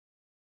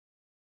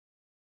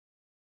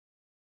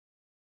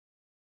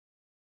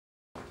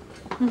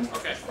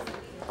Okay.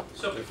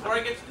 So before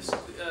I get to this,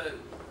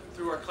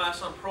 through our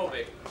class on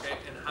probate, okay,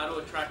 and how to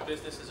attract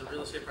business as a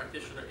real estate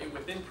practitioner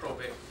within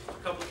probate, a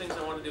couple things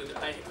I want to do.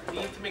 I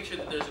need to make sure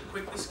that there's a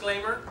quick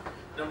disclaimer.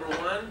 Number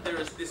one,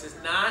 this is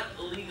not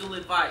legal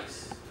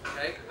advice.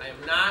 Okay, I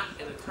am not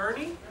an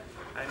attorney.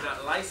 I am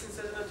not licensed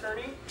as an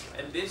attorney,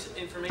 and this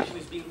information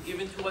is being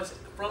given to us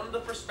from the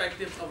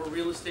perspective of a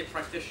real estate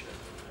practitioner.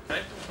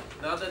 Okay.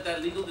 Now that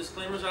that legal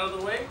disclaimer is out of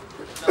the way,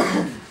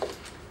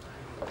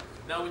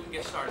 now we can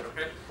get started.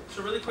 Okay.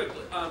 So really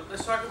quickly,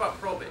 let's talk about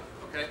probate.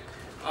 Okay.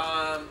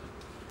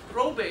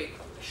 Probate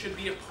should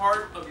be a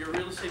part of your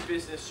real estate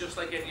business just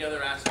like any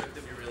other aspect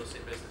of your real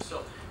estate business.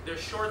 So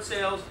there's short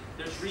sales,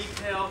 there's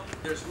retail,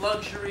 there's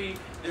luxury,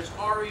 there's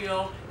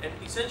REO, and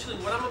essentially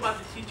what I'm about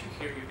to teach you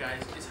here, you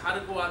guys, is how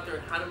to go out there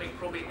and how to make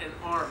probate an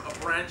arm, a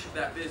branch of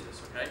that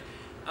business, okay?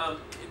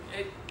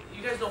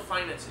 You guys know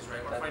finances,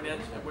 right? Or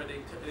finance, where they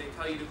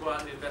tell you to go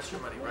out and invest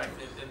your money, right?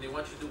 And they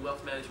want you to do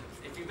wealth management.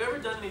 If you've ever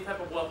done any type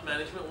of wealth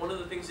management, one of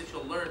the things that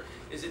you'll learn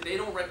is that they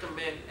don't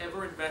recommend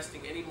ever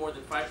investing any more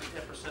than 5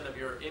 to 10% of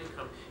your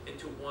income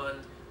into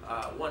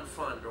one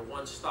fund or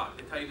one stock.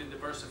 They tell you to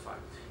diversify.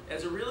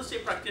 As a real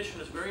estate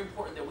practitioner, it's very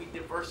important that we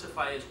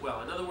diversify as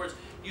well. In other words,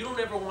 you don't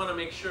ever want to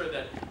make sure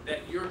that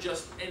you're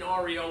just an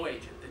REO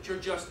agent, that you're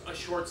just a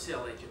short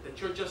sale agent,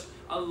 that you're just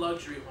a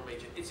luxury home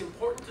agent. It's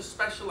important to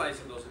specialize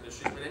in those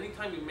industries, but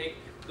anytime you make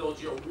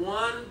those your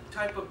one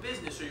type of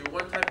business or your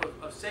one type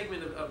of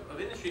segment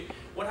of industry,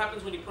 what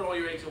happens when you put all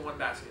your eggs in one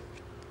basket?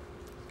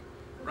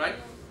 Right?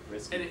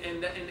 And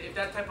if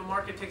that type of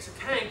market takes a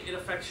tank, it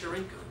affects your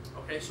income.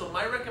 Okay, so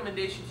my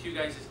recommendation to you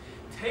guys is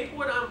take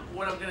what I'm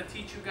going to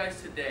teach you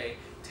guys today,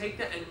 take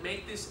that and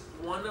make this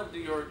one of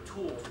your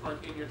tools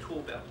in your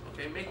tool belt.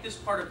 Okay, make this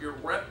part of your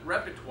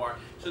repertoire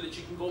so that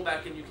you can go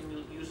back and you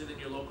can use it in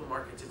your local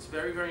markets. It's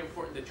very, very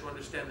important that you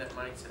understand that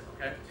mindset.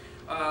 Okay,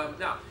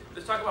 now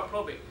let's talk about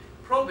probate.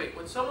 Probate,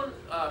 when someone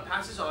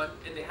passes on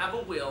and they have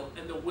a will,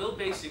 and the will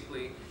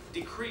basically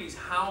decrees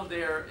how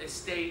their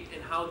estate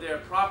and how their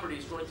property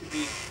is going to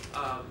be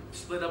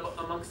split up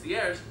amongst the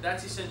heirs,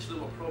 that's essentially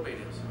what probate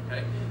is.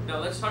 Okay. Now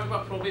let's talk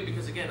about probate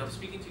because again, I'm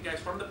speaking to you guys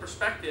from the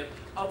perspective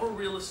of a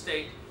real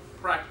estate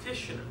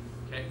practitioner.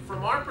 Okay.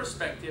 From our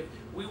perspective,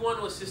 we want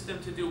to assist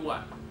them to do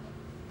what?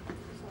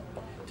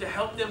 To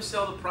help them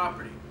sell the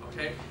property.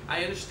 Okay.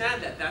 I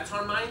understand that. That's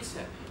our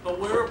mindset. But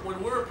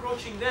when we're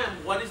approaching them,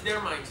 what is their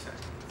mindset?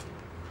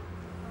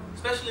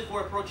 Especially if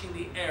we're approaching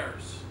the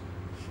heirs.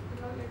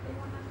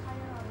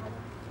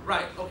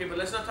 Right, okay, but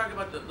let's not talk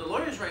about the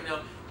lawyers right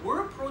now.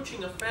 We're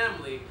approaching a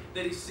family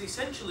that is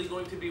essentially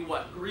going to be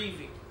what?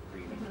 Grieving.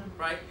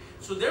 Right?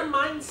 So their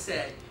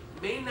mindset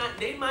they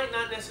might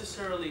not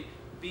necessarily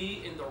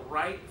be in the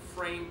right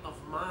frame of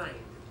mind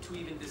to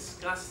even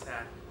discuss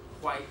that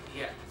quite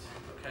yet.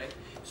 Okay?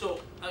 So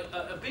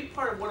a big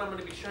part of what I'm going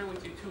to be sharing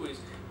with you too is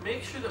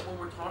make sure that when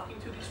we're talking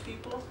to these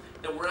people,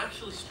 that we're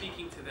actually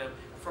speaking to them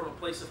from a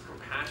place of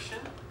compassion,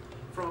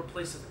 from a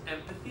place of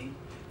empathy,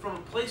 from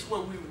a place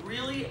where we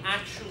really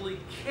actually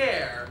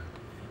care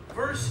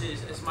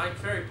versus, as Mike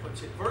Ferry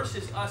puts it,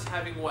 versus us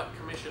having what?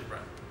 Commission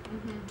breath.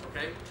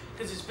 Okay?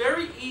 Because it's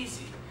very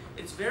easy.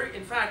 It's very,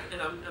 in fact,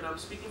 and I'm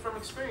speaking from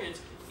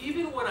experience,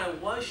 even when I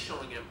was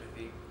showing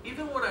empathy,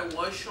 even when I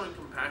was showing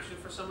compassion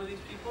for some of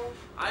these people,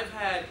 I've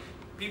had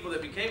people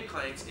that became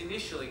clients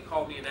initially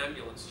call me an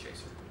ambulance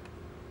chaser.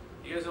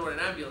 You guys know what an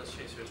ambulance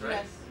chaser is, right?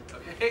 Yes.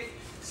 Okay?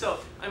 So,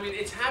 I mean,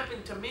 it's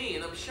happened to me,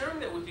 and I'm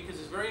sharing that with you because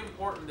it's very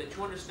important that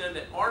you understand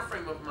that our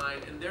frame of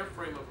mind and their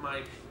frame of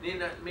mind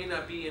may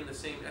not be at the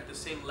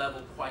same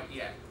level quite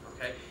yet.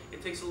 Okay,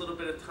 it takes a little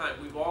bit of time.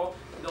 We've all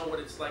know what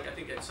it's like. I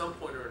think at some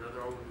point or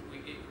another,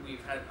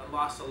 we've had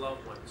lost a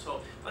loved one.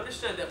 So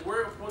understand that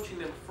we're approaching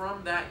them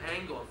from that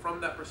angle, from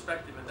that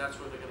perspective, and that's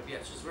where they're going to be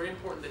at. So it's very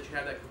important that you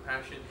have that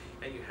compassion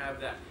and you have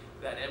that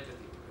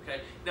empathy.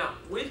 Okay. Now,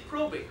 with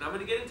probate, and I'm going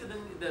to get into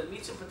the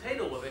meats and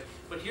potatoes of it,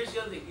 but here's the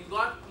other thing.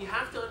 You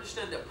have to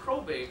understand that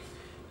probate,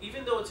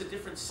 even though it's a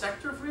different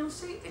sector of real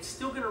estate, it's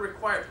still going to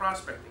require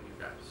prospecting,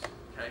 you guys.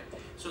 Okay.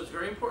 So it's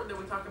very important that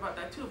we talk about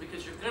that too,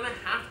 because you're going to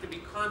have to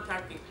be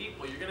contacting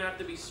people. You're going to have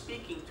to be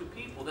speaking to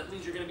people. That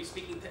means you're going to be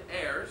speaking to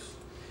heirs.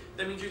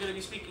 That means you're going to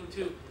be speaking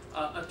to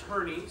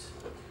attorneys,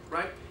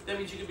 right? That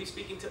means you can be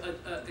speaking to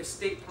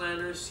estate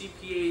planners,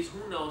 CPAs,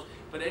 who knows,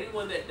 but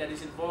anyone that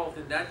is involved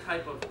in that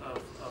type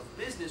of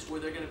business where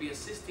they're going to be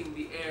assisting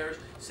the heirs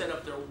set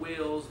up their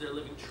wills, their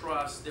living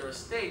trusts, their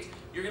estates,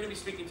 you're going to be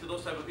speaking to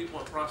those type of people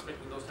and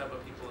prospecting those type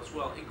of people as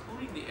well,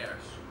 including the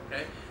heirs,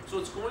 okay? So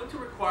it's going to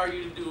require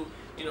you to do,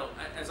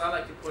 as I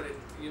like to put it,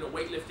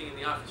 weightlifting in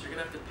the office. You're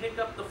going to have to pick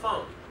up the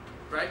phone,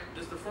 right?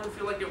 Does the phone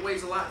feel like it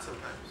weighs a lot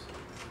sometimes?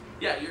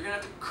 Yeah, you're going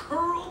to have to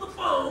curl the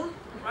phone,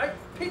 right?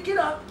 Pick it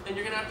up, and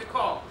you're going to have to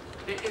call.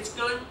 It's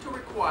going to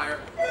require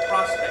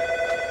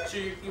prospecting. So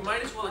you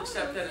might as well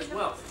accept that as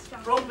well.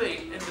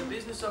 Probate and the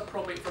business of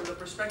probate from the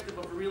perspective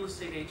of a real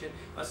estate agent,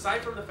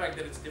 aside from the fact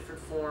that it's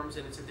different forms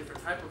and it's a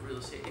different type of real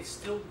estate, it's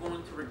still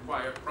going to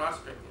require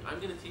prospecting.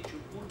 I'm going to teach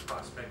you who to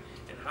prospect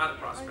and how to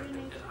prospect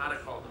them and how to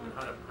call them and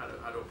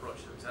how to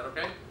approach them. Is that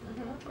okay?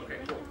 Okay,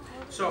 cool.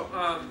 So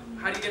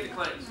how do you get the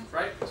clients,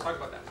 right? Let's talk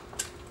about that.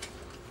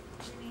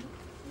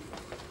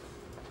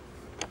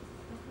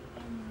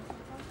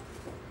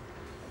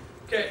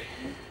 Okay,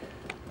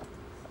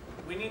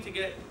 we need to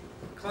get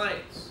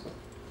clients.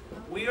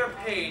 We are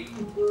paid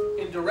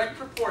in direct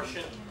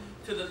proportion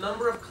to the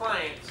number of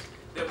clients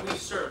that we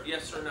serve,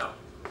 yes or no?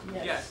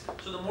 Yes.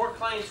 So the more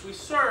clients we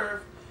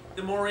serve,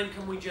 the more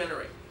income we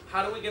generate.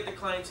 How do we get the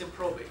clients in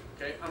probate?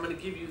 Okay, I'm going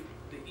to give you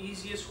the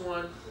easiest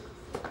one.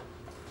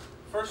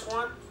 First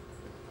one,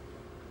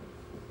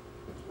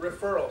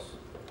 referrals.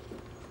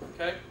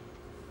 Okay?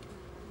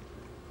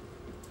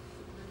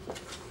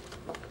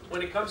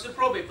 When it comes to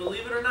probate,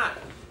 believe it or not,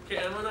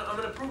 okay, I'm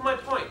gonna prove my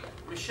point.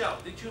 Michelle,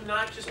 did you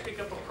not just pick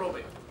up a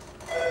probate?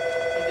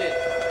 You did.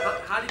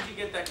 How did you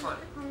get that client?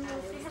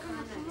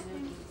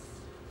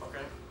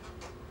 Okay.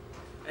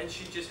 And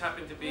she just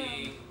happened to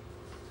be.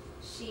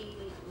 She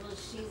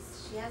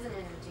has an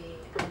energy,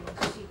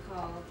 and she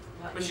called.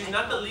 But she's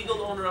not the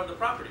legal owner of the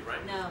property,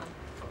 right? No.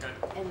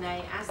 Okay. And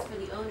I asked for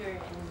the owner,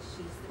 and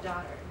she's the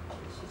daughter. And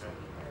she told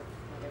me her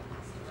mother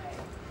passed away,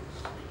 and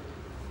she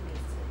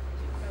needs to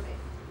do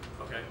probate.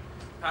 Okay.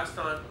 Passed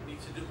on,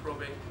 needs to do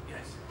probate.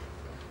 Yes.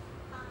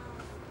 I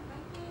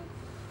did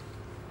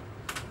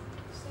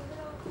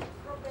several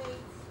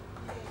probates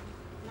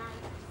in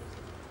life.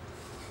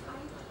 I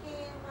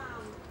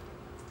have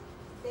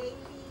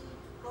daily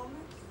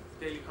commerce.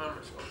 Daily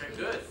commerce. Okay,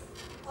 good.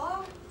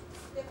 All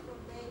the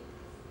probate,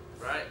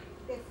 Right.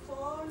 the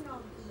phone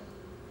of the,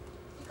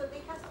 because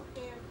they have to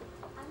pay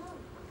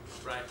alone.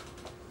 Right.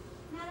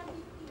 Not a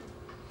big deal.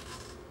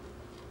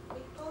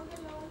 They call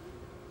the loan,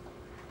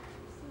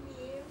 it's in the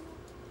area,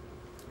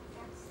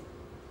 that's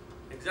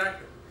it.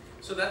 Exactly.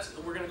 So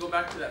we're going to go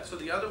back to that. So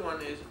the other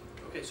one is,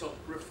 okay, so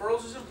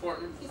referrals is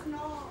important. It's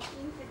no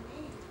internet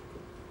right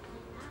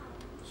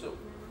now.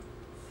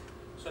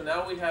 So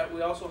now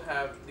we also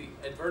have the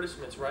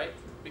advertisements, right?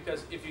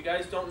 Because if you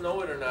guys don't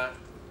know it or not,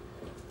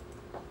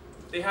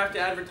 they have to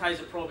advertise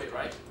a probate,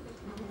 right?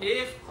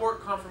 If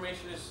court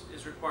confirmation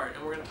is required,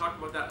 and we're going to talk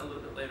about that a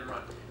little bit later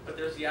on. But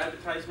there's the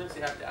advertisements,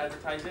 they have to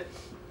advertise it.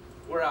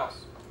 Where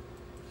else?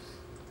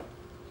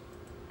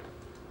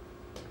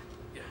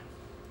 Yeah.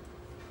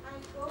 I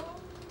go,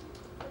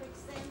 for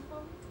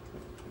example,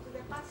 to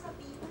the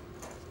Pasadena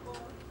or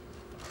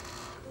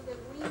to the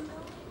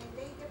window and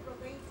they the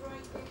probate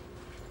right there.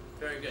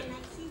 Very good. And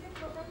I see the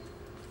probate,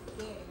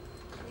 there,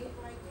 they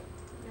right there.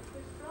 In the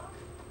first floor,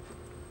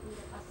 in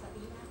the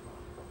Pasadena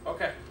hall.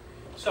 Okay.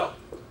 So,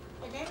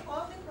 And then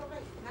all the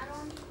probate, not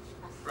only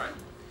Pasadena. right.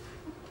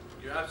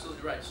 You're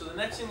absolutely right. So the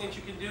next thing that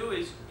you can do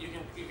is you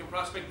can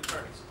prospect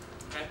attorneys.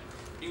 Okay?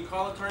 You can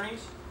call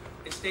attorneys,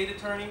 estate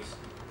attorneys,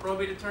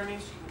 probate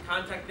attorneys. You can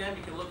contact them.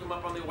 You can look them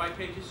up on the white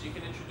pages. You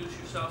can introduce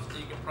yourself, and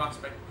you can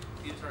prospect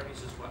the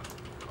attorneys as well.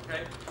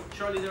 Okay?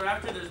 Shortly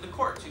thereafter, there's the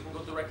courts. You can go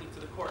directly to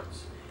the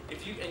courts.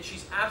 And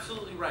she's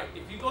absolutely right.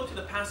 If you go to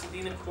the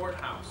Pasadena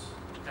courthouse,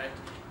 okay,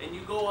 and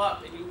you go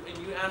up and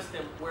you ask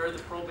them where the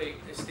probate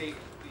estate,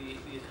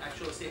 the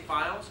actual estate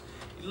files.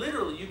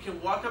 Literally, you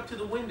can walk up to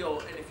the window,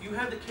 and if you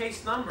have the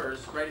case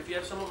numbers, right, if you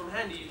have some of them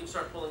handy, you can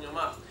start pulling them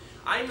up.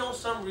 I know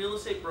some real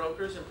estate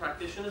brokers and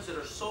practitioners that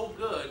are so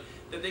good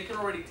that they can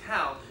already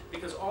tell,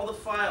 because all the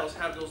files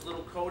have those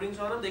little coatings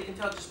on them, they can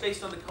tell just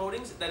based on the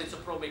coatings that it's a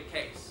probate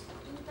case.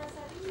 In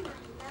Pasadena,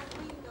 in that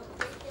window,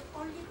 they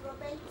only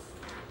probates.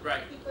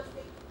 Right. Because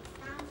they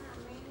have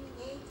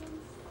many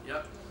agents.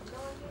 Yep. And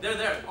lawyers. They're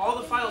there. All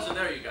the files are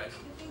there, you guys.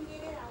 You can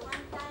get it at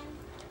one time.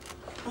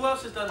 Who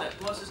else has done that?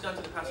 Who else has gone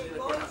to the Pasadena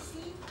courthouse?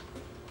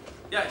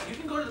 Yeah, you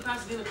can go to the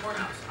Pasadena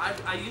courthouse.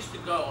 I used to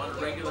go on a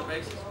regular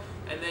basis.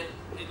 And then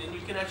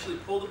you can actually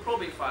pull the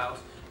probate files.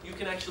 You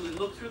can actually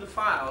look through the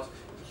files.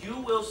 You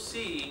will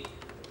see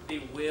the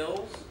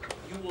wills.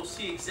 You will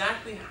see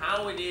exactly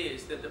how it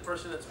is that the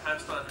person that's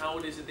passed on, how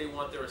it is that they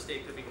want their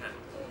estate to be handled.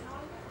 And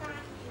all the time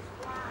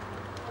is one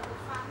of the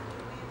family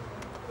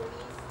members who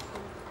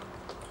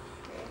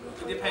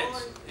is It depends.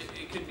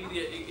 It could be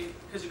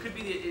because it could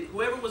be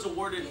whoever was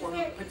awarded or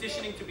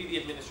petitioning to be the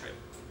administrator.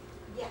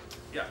 Yeah.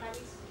 Yeah. That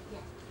is, yeah.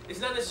 It's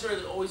not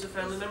necessarily always a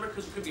family member,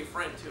 because it could be a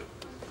friend too.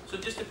 So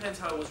it just depends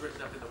how it was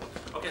written up in the book.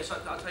 Okay, so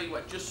I'll tell you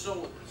what, just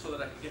so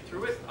that I can get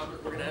through it,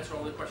 we're going to answer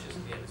all the questions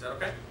at the end. Is that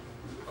okay?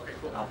 Okay,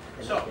 cool.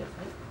 So,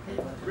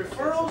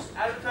 referrals,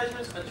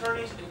 advertisements,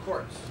 attorneys, and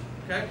courts.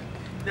 Okay?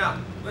 Now,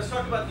 let's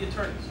talk about the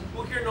attorneys.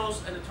 Who here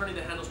knows an attorney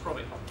that handles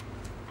probate?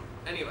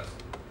 Any of us?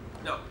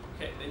 No.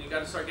 Okay, then you got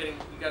to start to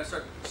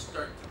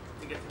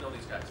get to know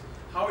these guys.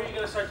 How are you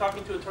going to start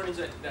talking to attorneys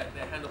that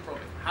handle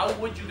probate? How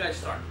would you guys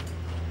start?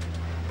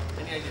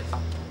 Any ideas?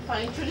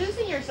 By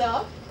introducing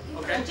yourself,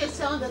 Okay. and just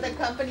tell them that the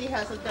company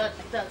has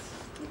does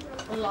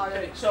a lot of.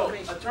 Okay, so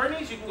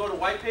attorneys, you can go to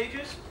white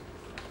pages,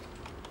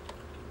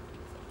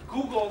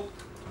 Google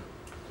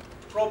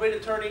probate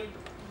attorney,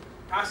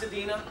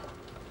 Pasadena.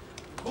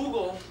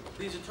 Google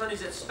these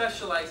attorneys that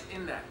specialize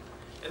in that.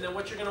 And then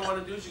what you're going to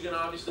want to do is you're going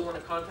to obviously want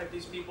to contact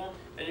these people,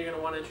 and you're going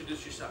to want to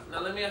introduce yourself.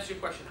 Now let me ask you a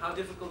question. How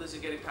difficult is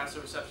it getting past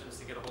the receptionist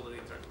to get a hold of the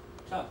attorney?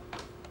 Tough.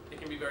 It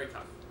can be very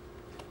tough.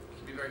 It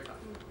can be very tough.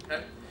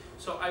 Okay?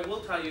 So I will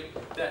tell you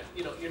that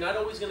you're not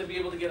always going to be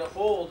able to get a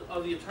hold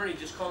of the attorney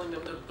just calling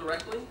them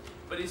directly.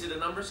 But is it a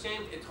numbers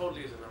game? It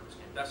totally is a numbers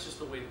game. That's just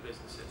the way the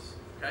business is.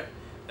 Okay?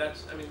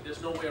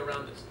 There's no way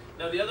around this.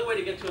 Now the other way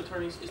to get to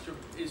attorneys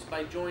is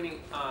by joining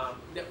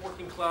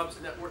networking clubs,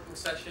 networking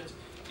sessions.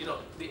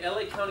 The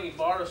LA County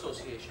Bar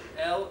Association,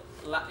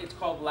 it's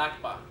called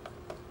LACBA.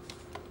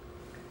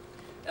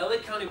 LA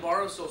County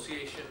Bar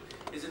Association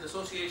is an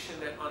association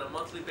that on a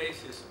monthly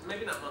basis,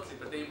 maybe not monthly,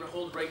 but they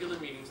hold regular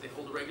meetings, they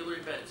hold regular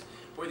events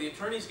where the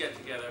attorneys get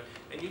together,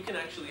 and you can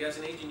actually, as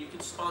an agent, you can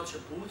sponsor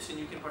booths and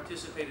you can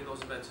participate in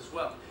those events as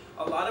well.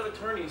 A lot of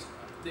attorneys,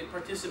 they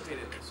participate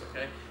in this,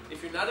 okay?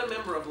 If you're not a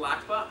member of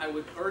LACBA, I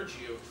would urge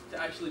you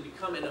to actually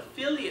become an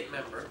affiliate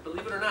member.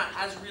 Believe it or not,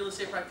 as real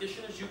estate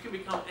practitioners, you can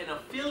become an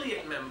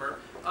affiliate member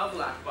of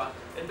LACBA,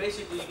 and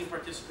basically you can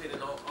participate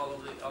in all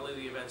of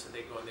the events that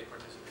they go and they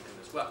participate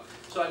in as well.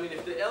 So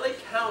if the LA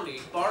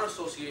County Bar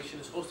Association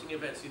is hosting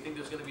events, do you think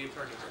there's going to be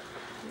attorneys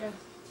there? Yes.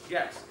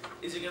 Yes.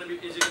 Is it going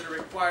to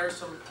require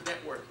some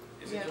networking?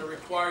 Is it going to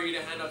require you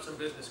to hand out some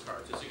business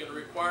cards? Is it going to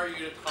require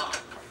you to talk?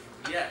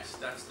 Yes,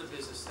 that's the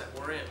business that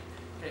we're in.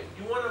 Okay,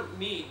 you want to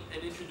meet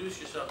and introduce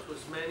yourself to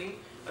as many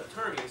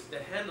attorneys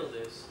that handle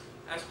this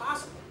as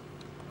possible.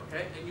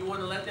 Okay, and you want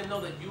to let them know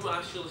that you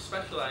actually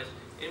specialize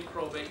in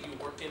probate. You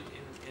work in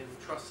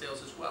trust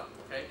sales as well.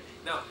 Okay,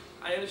 now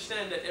I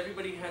understand that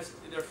everybody has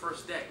their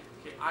first day.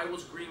 Okay, I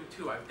was green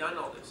too. I've done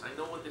all this. I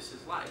know what this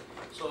is like.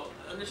 So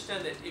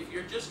understand that if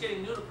you're just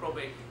getting new to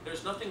probate,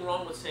 there's nothing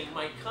wrong with saying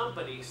my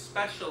company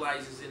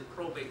specializes in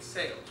probate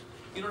sales.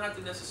 You don't have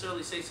to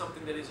necessarily say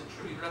something that isn't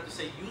true. You don't have to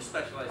say you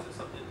specialize in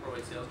something in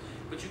probate sales,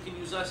 but you can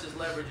use us as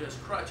leverage, as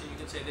crutch, and you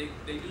can say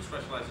they do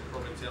specialize in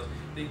probate sales.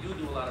 They do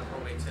a lot of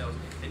probate sales,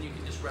 and you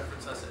can just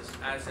reference us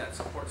as that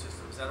support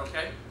system. Is that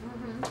okay?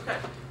 Mm-hmm. Okay.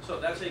 So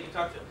that's how you can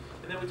talk to them.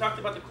 And then we talked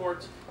about the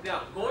courts.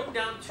 Now, going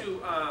down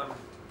to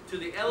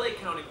the LA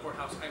County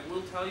Courthouse, I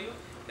will tell you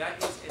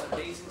that is an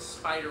amazing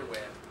spider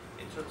web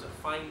in terms of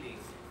finding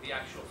the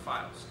actual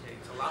files. Okay,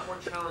 it's a lot more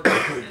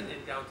challenging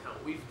in downtown.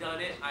 We've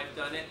done it. I've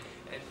done it.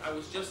 And I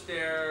was just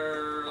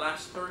there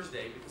last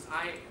Thursday because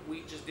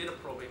we just did a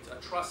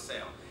trust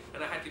sale,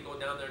 and I had to go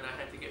down there and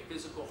I had to get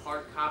physical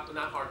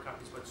not hard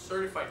copies, but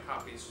certified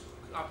copies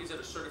that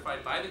are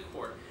certified by the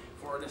court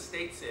for an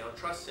estate sale, a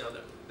trust sale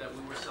that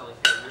we were selling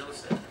here in real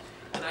estate.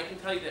 And I can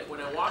tell you that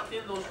when I walked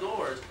in those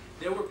doors,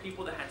 there were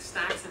people that had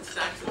stacks and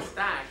stacks and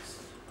stacks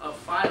of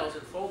files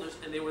and folders,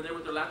 and they were there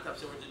with their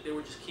laptops and they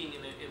were just keying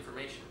in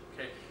information.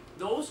 Okay,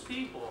 those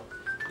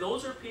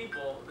are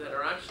people that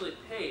are actually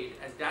paid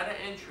as data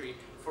entry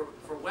for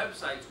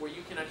websites where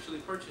you can actually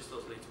purchase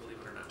those leads, believe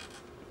it or not.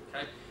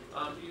 Okay?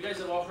 You guys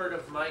have all heard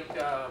of Mike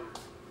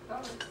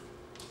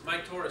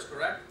Torres,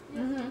 correct?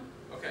 Mm-hmm.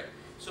 Okay.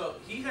 So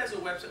he has a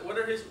website.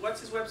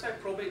 What's his website?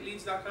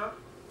 ProbateLeads.com?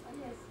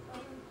 Yes.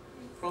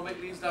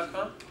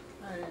 ProbateLeads.com?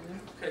 I don't know.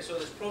 Okay, so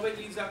there's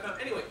ProbateLeads.com.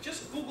 Anyway,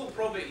 just Google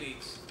Probate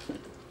Leads.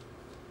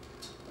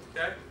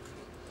 Okay?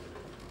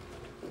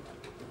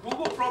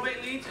 Google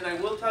Probate Leads, and I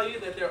will tell you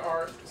that there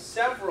are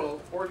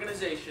several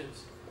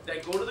organizations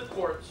that go to the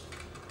courts,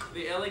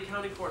 the LA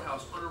County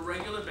Courthouse, on a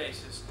regular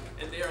basis,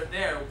 and they are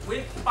there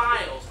with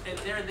files, and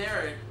they're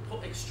there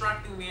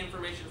extracting the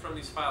information from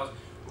these files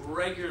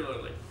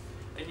regularly,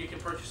 and you can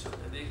purchase them.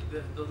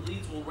 And the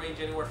leads will range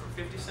anywhere from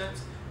 50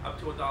 cents up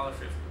to $1.50.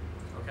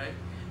 Okay,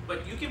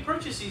 but you can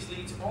purchase these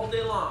leads all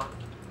day long.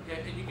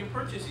 Okay, and you can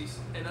purchase these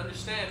and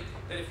understand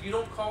that if you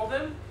don't call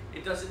them,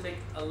 it doesn't make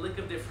a lick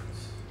of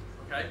difference.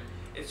 Okay.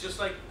 It's just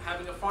like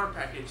having a farm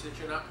package that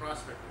you're not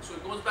prospecting. So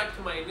it goes back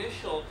to my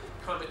initial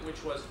comment,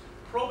 which was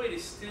probate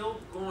is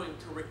still going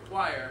to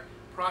require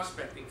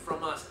prospecting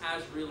from us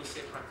as real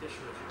estate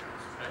practitioners, you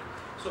guys, okay?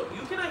 So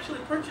you can actually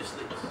purchase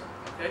leads,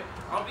 okay?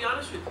 I'll be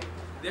honest with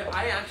you.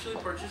 I actually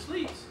purchase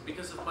leads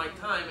because of my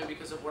time and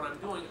because of what I'm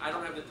doing. I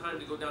don't have the time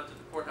to go down to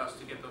the courthouse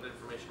to get that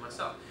information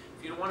myself.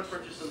 If you don't want to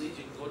purchase the leads,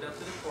 you can go down to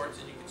the courts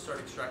and you can start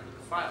extracting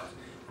the files.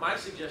 My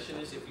suggestion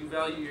is if you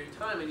value your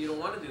time and you don't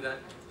want to do that,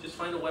 just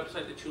find a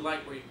website that you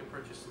like where you can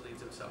purchase the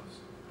leads themselves.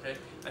 Okay?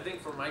 I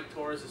think for Mike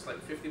Torres it's like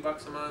 $50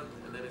 a month,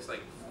 and then it's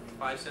like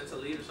 5 cents a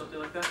lead or something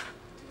like that.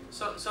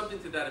 Something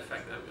to that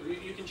effect.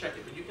 You can check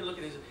it, but you can look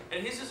at his.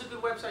 And his is a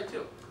good website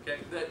too. Okay?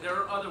 There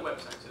are other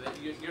websites, so that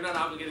you're not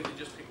obligated to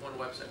just pick one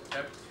website.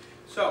 Okay?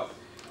 So,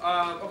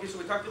 so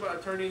we talked about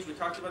attorneys, we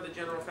talked about the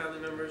general family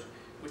members,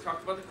 we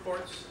talked about the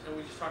courts, and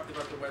we just talked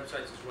about the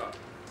websites as well.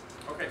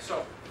 Okay,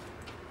 so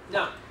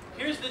now.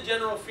 Here's the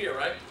general fear,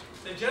 right?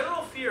 The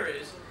general fear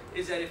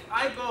is that if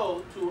I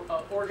go to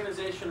an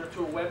organization or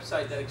to a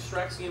website that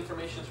extracts the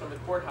information from the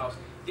courthouse,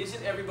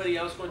 isn't everybody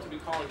else going to be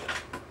calling them?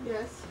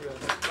 Yes.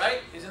 Right?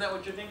 Isn't that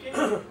what you're thinking?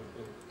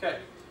 Okay.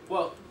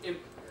 Well,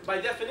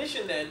 by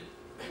definition then,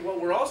 what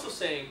we're also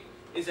saying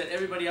is that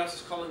everybody else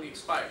is calling the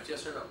expired,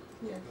 yes or no?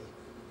 Yes.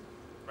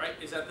 right?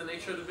 Is that the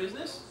nature of the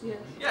business? Yes.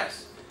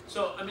 Yes.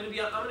 So I'm gonna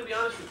be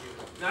honest with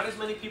you. Not as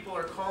many people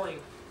are calling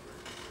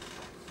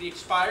the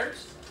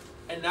expireds,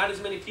 and not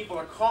as many people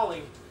are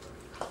calling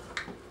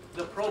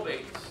the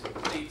probate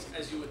leads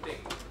as you would think.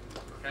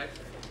 Okay?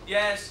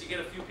 Yes, you get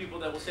a few people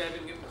that will say I've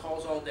been getting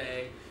calls all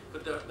day,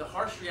 but the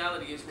harsh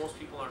reality is most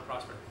people aren't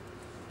prospecting.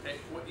 Okay?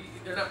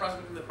 They're not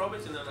prospecting the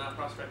probates, and they're not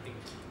prospecting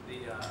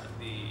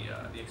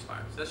the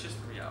expireds. That's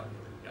just the reality,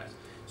 guys.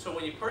 So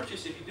when you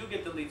purchase, if you do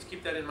get the leads,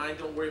 keep that in mind.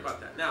 Don't worry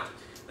about that. Now,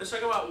 let's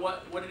talk about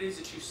what it is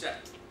that you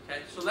set. Okay?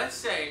 So let's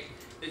say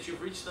that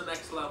you've reached the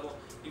next level.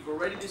 You've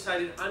already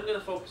decided, I'm going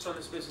to focus on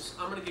this business.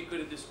 I'm going to get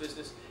good at this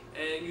business.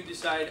 And you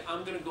decide,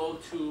 I'm going to go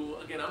to,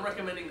 again, I'm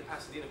recommending the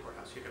Pasadena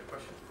courthouse. You got a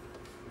question?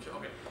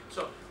 Okay.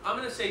 So I'm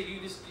going to say,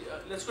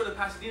 let's go to the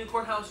Pasadena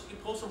courthouse. You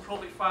pull some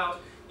probate files.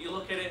 You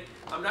look at it.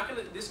 I'm not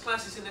going to. This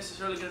class isn't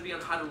necessarily going to be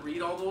on how to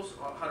read all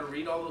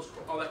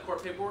that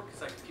court paperwork,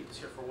 because I can keep this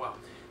here for a while.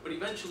 But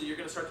eventually, you're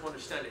going to start to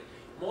understand it.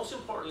 Most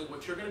importantly,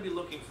 what you're going to be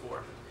looking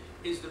for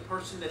is the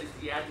person that is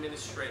the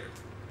administrator.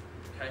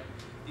 Okay,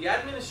 the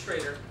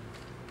administrator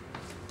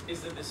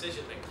is the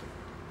decision maker.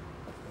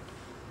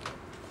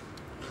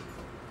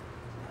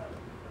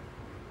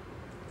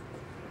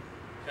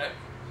 Okay,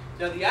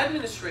 now the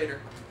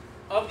administrator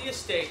of the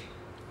estate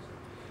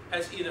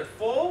has either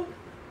full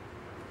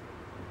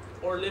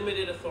or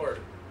limited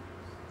authority.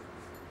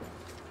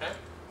 Okay?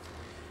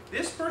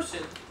 This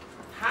person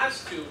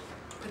has to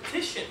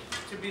petition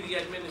to be the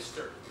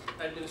administrator,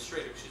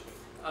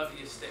 of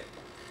the estate.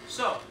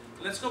 So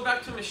let's go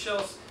back to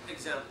Michelle's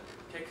example,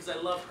 okay? Because I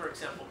love her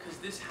example, because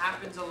this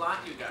happens a lot,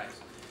 you guys.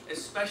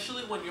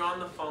 Especially when you're on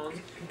the phones,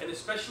 and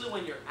especially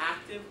when you're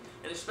active,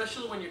 and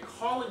especially when you're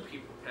calling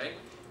people, okay?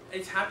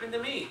 It's happened to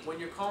me when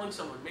you're calling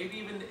someone, maybe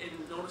even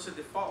in notice of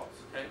default,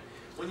 okay?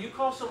 When you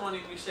call someone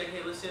and you say,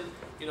 hey, listen,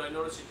 I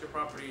noticed that your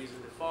property is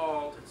in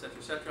default, etc.,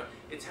 etc.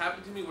 It's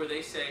happened to me where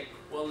they say,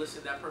 well,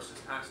 listen, that person's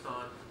passed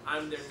on.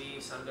 I'm their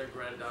niece, I'm their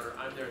granddaughter,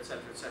 I'm their,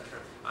 etc., etc.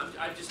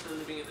 I've just been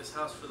living in this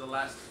house for the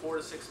last 4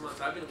 to 6 months.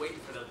 I've been waiting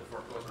for them to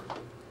foreclose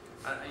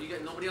on me.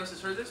 Nobody else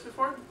has heard this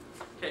before?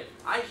 Okay,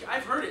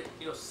 I've heard it,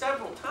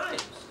 several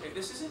times. Okay,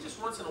 this isn't just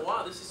once in a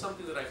while. This is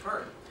something that I've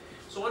heard.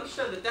 So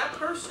understand that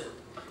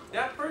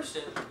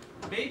person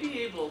may be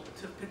able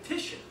to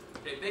petition.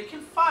 Okay, they can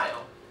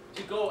file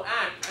to go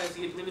act as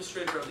the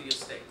administrator of the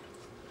estate,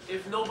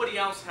 if nobody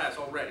else has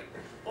already,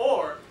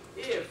 or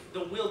if the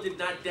will did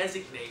not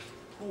designate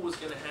who was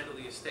going to handle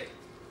the estate.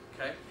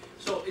 Okay,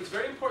 so it's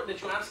very important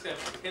that you ask them,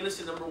 hey,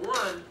 listen, number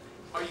one,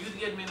 are you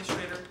the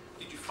administrator?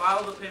 Did you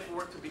file the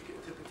paperwork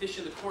to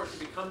petition the court to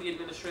become the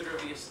administrator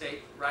of the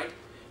estate, right?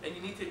 And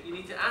you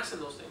need to ask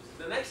them those things.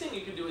 The next thing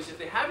you can do is, if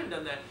they haven't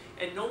done that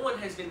and no one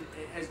has been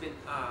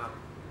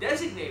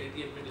designated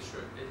the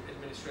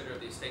administrator of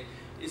the estate,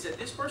 is that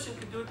this person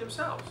could do it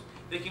themselves.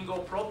 They can go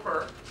pro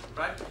per,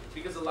 right?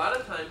 Because a lot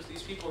of times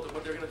these people,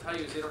 what they're going to tell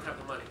you is they don't have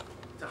the money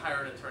to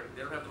hire an attorney.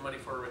 They don't have the money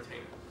for a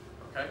retainer.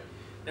 Okay.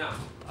 Now,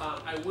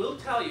 I will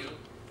tell you,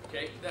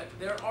 okay, that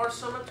there are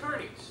some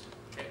attorneys.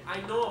 Okay,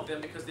 I know of them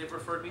because they've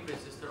referred me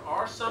business. There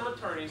are some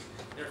attorneys.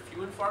 They're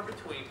few and far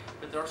between,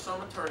 but there are some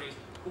attorneys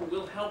who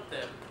will help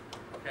them.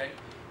 Okay,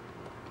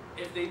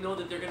 if they know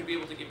that they're going to be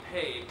able to get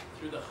paid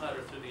through the HUD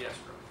or through the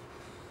escrow.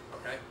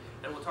 Okay,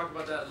 and we'll talk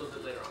about that a little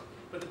bit later on.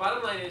 But the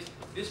bottom line is,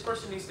 this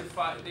person needs to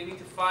file. They need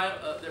to file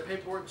their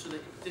paperwork so they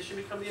can petition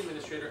to become the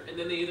administrator, and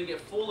then they either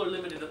get full or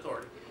limited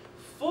authority.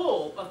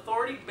 Full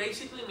authority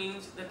basically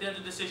means that they're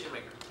the decision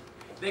maker.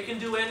 They can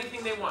do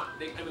anything they want.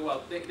 They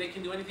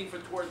can do anything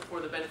for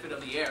the benefit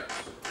of the heirs.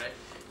 Okay,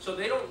 so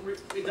they don't.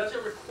 It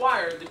doesn't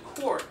require the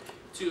court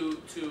to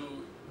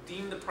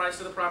deem the price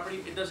of the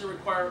property. It doesn't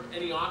require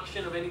any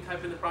auction of any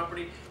type in the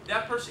property.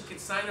 That person can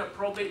sign a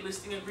probate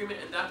listing agreement,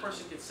 and that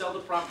person can sell the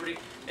property.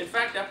 In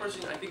fact, that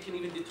person, I think, can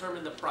even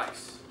determine the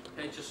price.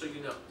 Okay, just so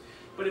you know.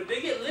 But if they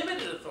get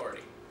limited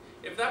authority,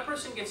 if that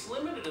person gets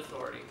limited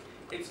authority,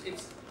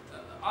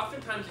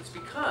 oftentimes it's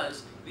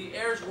because the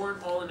heirs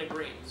weren't all in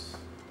agreement.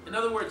 In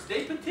other words,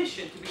 they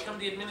petitioned to become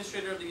the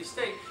administrator of the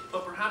estate,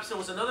 but perhaps there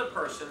was another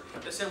person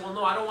that said, well,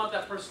 no, I don't want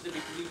that person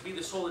to be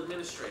the sole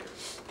administrator.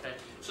 Okay?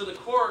 So the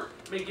court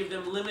may give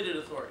them limited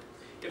authority.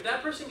 If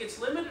that person gets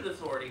limited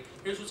authority,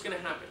 here's what's going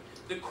to happen.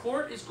 The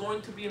court is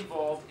going to be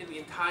involved in the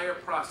entire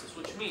process,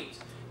 which means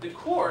the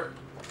court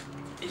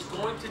is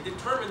going to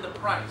determine the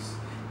price.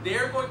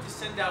 They're going to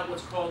send out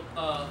what's called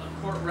a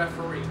court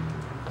referee.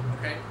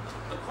 Okay?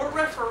 A court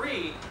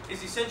referee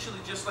is essentially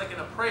just like an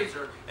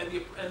appraiser,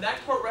 and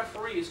that court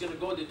referee is going to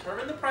go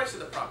determine the price of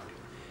the property.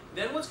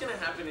 Then what's going to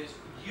happen is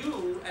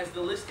you, as the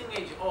listing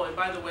agent, oh, and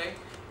by the way,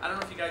 I don't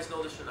know if you guys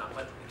know this or not,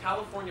 but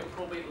California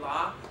probate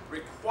law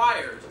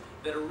requires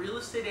that a real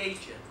estate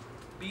agent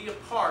be a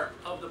part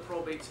of the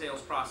probate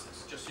sales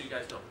process, just so you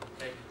guys know.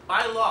 Okay?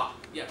 By law,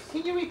 yes.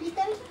 Can you repeat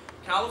that?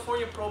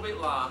 California probate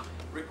law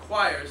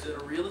requires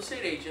that a real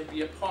estate agent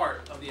be a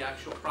part of the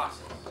actual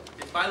process.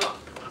 It's by law.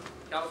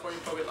 California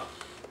probate law.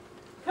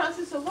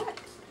 Process of what?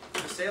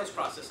 The sales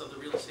process of the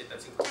real estate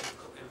that's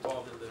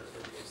involved in the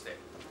estate.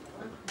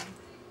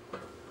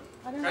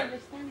 I don't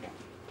understand that.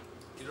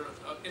 You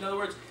don't know? In other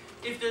words,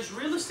 if there's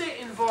real estate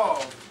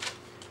involved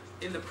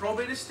in the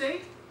probate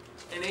estate,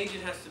 an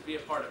agent has to be a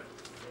part of it.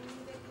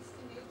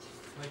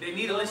 They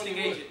need a listing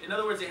agent. In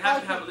other words, they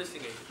have to have a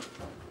listing agent.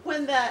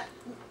 When the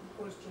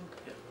Question.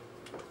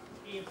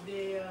 If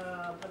the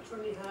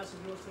attorney has a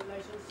real estate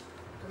license,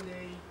 can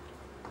they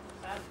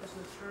act as an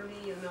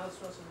attorney and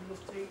also as a real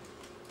estate?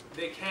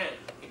 They can.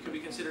 It could be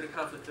considered a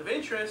conflict of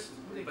interest,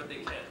 but they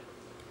can.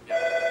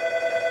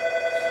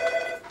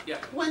 Yeah.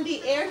 when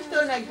the heirs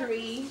don't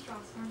agree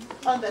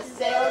on the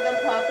sale of the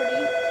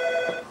property,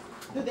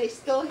 do they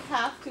still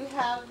have to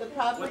have the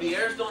property? When the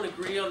heirs don't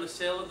agree on the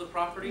sale of the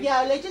property,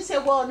 Yeah, let's just say,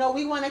 well, no,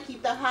 we want to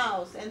keep the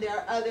house, and there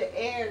are other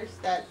heirs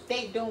that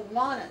they don't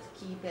want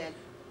to keep it.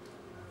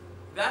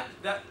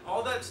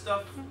 all that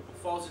stuff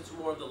falls into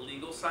more of the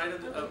legal side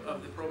of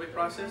the probate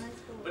process,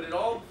 but it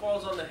all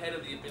falls on the head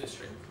of the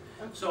administrator.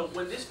 So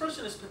when this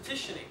person is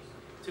petitioning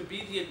to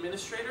be the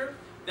administrator,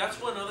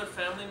 that's when other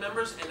family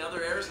members and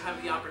other heirs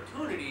have the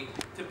opportunity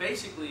to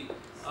basically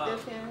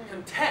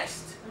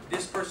contest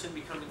this person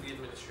becoming the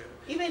administrator.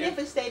 Even if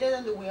it's stated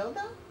in the will,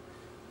 though?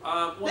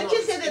 Well, Let's no,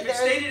 just say that if it's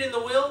stated in the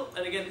will,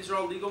 and again, these are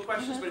all legal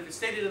questions, but if it's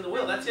stated in the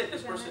will, that's it.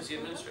 This person is the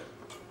administrator.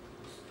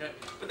 Okay?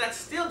 But that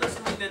still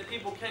doesn't mean that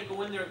people can't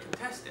go in there and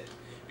contest it.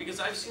 Because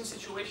I've seen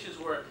situations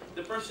where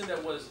the person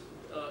that was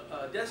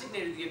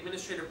designated the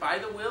administrator by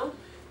the will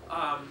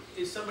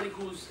is somebody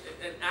who's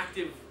an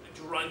active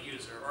drug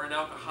user or an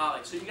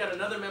alcoholic. So you got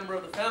another member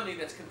of the family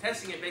that's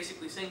contesting it,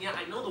 basically saying, yeah,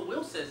 I know the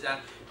will says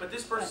that, but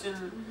this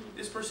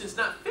person's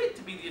not fit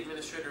to be the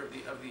administrator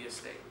of the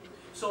estate.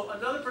 So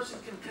another person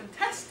can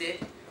contest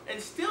it and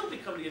still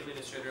become the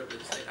administrator of the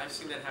estate. I've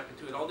seen that happen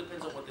too. It all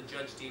depends on what the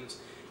judge deems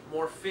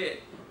more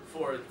fit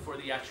for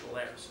the actual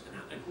heirs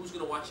and who's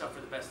going to watch out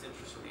for the best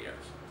interests of the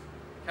heirs.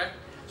 Okay?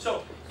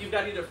 So you've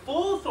got either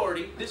full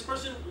authority, this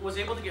person was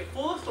able to get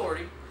full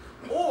authority,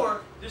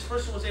 or this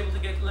person was able to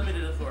get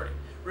limited authority.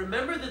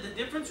 Remember that the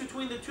difference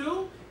between the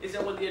two is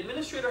that when the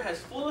administrator has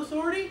full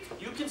authority,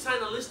 you can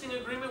sign a listing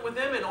agreement with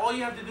them and all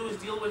you have to do is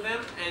deal with them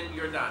and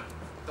you're done.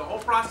 The whole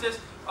process,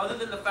 other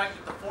than the fact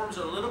that the forms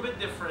are a little bit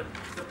different,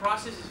 the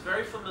process is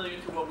very familiar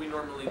to what we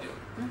normally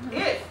do.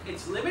 If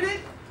it's limited,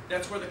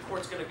 that's where the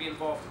court's going to be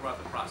involved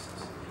throughout the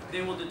process.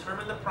 They will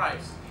determine the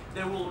price.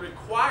 They will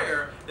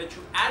require that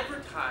you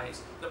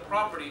advertise the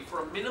property for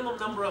a minimum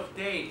number of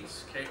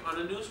days, okay,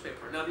 on a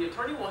newspaper. Now the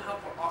attorney will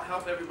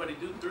help everybody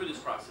through this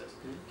process,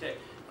 okay.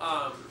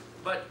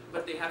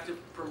 But they have to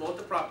promote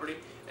the property,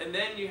 and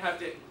then you have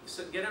to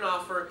get an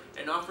offer.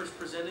 An offer is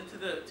presented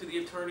to the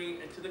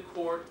attorney and to the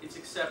court. It's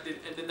accepted,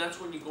 and then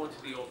that's when you go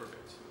into the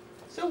overbids.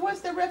 So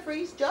what's the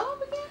referee's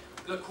job again?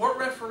 The court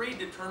referee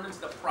determines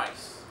the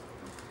price.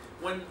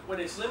 When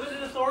it's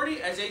limited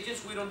authority, as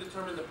agents, we don't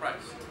determine the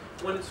price.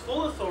 When it's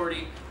full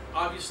authority,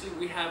 obviously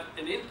we have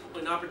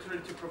an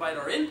opportunity to provide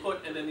our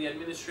input, and then the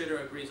administrator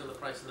agrees on the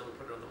price, and then we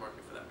put it on the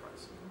market for that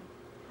price.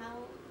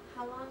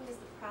 How long is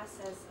the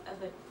process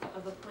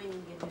of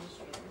appointing the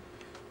administrator?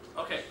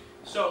 Okay,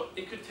 so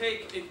it could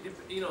take,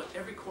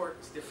 every court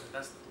is different.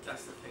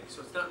 That's the thing.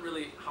 So it's not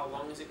really how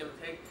long is it going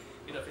to take.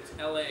 If it's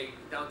LA,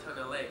 downtown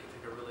LA, it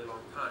could take a really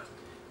long time.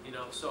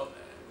 So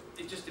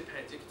it just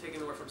depends. It could take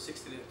anywhere from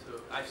 60 to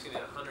I've seen it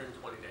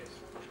 120 days,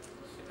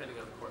 depending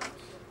on the court.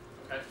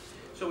 Okay,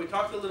 so we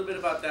talked a little bit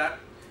about that.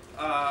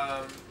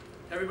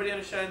 Everybody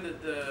understand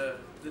the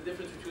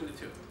difference between the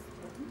two?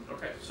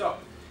 Okay, so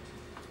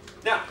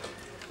now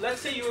let's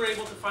say you were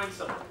able to find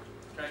someone,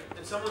 okay,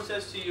 and someone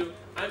says to you,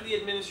 I'm the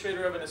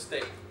administrator of an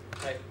estate,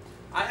 okay,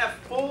 I have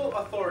full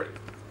authority,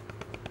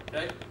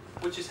 okay,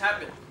 which has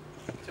happened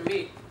to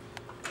me,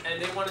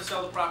 and they want to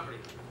sell the property.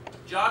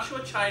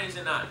 Joshua Chides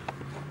and I,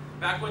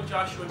 back when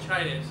Joshua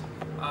Chides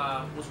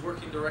was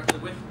working directly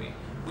with me,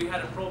 we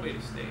had a probate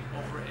estate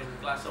over in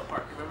Glassell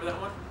Park. You remember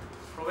that one?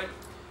 Probate?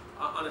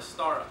 On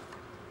Astara,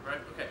 right?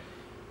 Okay.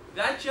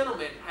 That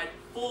gentleman had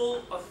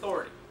full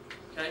authority,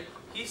 okay?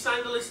 He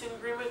signed the listing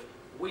agreement.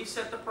 We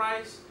set the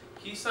price.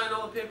 He signed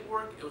all the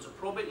paperwork. It was a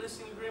probate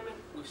listing agreement.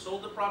 We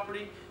sold the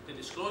property. The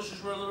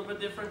disclosures were a little bit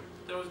different.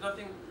 There was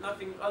nothing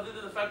other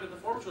than the fact that the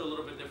forms were a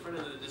little bit different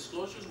and the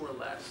disclosures were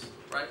less,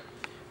 right?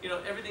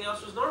 Everything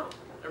else was normal.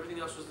 Everything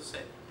else was the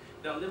same.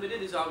 Now,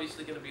 limited is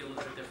obviously going to be a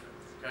little bit different,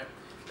 okay?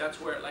 That's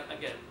where,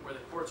 where the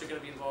courts are going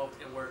to be involved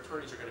and where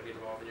attorneys are going to be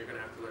involved, and you're going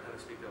to have to learn how to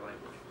speak their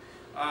language.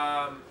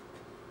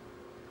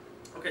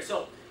 Okay,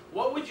 so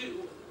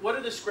what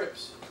are the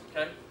scripts,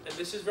 okay? And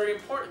this is very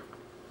important.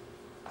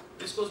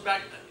 This goes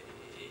back,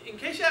 in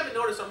case you haven't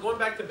noticed, I'm going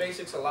back to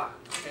basics a lot,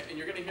 okay? And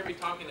you're going to hear me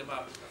talking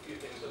about a few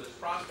things. So there's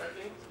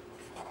prospecting,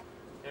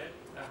 okay?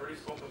 I've already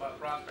spoken about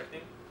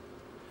prospecting.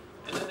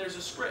 And then there's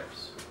the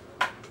scripts,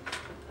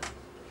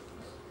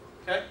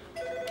 okay?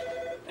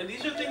 And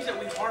these are things that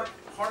we harp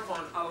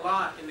on a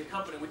lot in the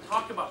company. We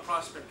talk about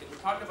prospecting. We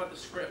talk about the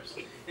scripts.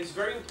 It's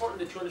very important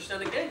that you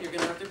understand, again, you're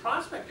going to have to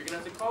prospect. You're going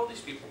to have to call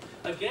these people.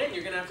 Again,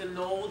 you're going to have to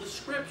know the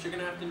scripts. You're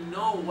going to have to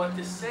know what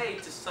to say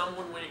to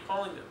someone when you're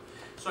calling them.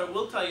 So I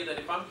will tell you that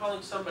if I'm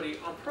calling somebody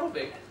on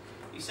probate,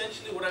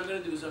 essentially what I'm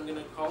going to do is I'm going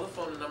to call the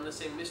phone and I'm going to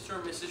say, Mr.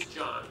 or Mrs.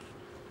 John,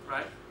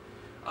 right?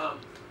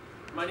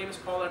 My name is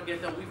Paul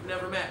Argueta. We've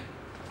never met.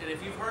 And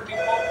if you've heard me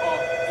call Paul,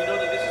 you know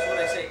that this is what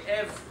I say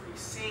every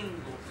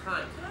single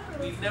time.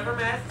 We've never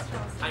met.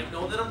 I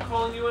know that I'm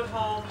calling you at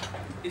home.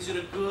 Is it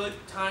a good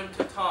time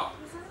to talk?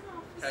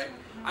 Okay?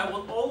 I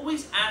will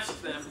always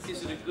ask them,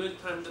 is it a good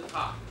time to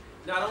talk?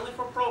 Not only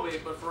for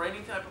probate, but for any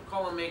type of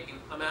call I'm making,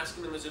 I'm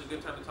asking them, is it a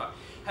good time to talk?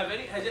 Has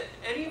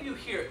any of you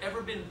here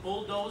ever been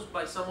bulldozed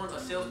by someone, a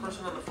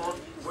salesperson on the phone,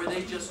 where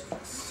they just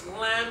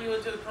slam you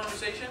into the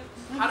conversation?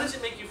 How does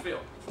it make you feel?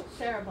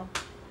 Terrible.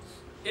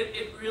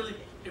 It really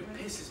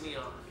pisses me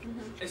off,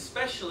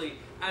 especially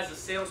as a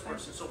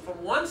salesperson. So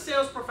from one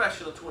sales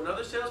professional to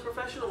another sales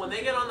professional, when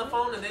they get on the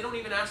phone and they don't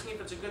even ask me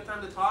if it's a good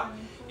time to talk,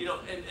 you know,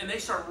 and they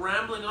start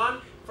rambling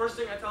on, first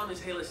thing I tell them is,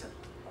 hey, listen,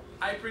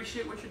 I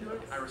appreciate what you're doing,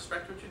 I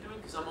respect what you're doing,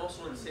 because I'm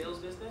also in the sales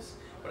business,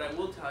 but I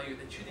will tell you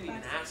that you didn't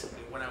even ask me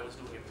what I was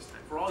doing at this time.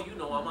 For all you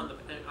know, I'm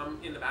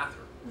in the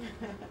bathroom.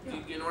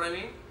 You know what I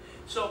mean?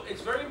 So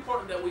it's very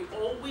important that we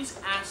always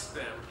ask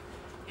them,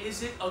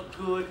 is it a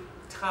good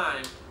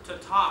time to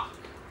talk?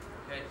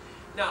 Okay.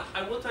 Now,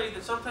 I will tell you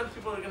that sometimes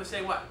people are going to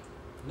say what?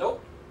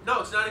 Nope.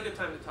 No, it's not a good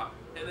time to talk.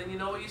 And then you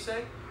know what you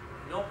say?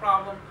 No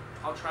problem.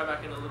 I'll try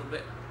back in a little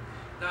bit.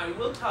 Now, I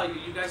will tell you,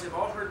 you guys have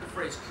all heard the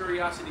phrase,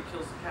 curiosity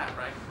kills the cat,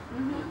 right?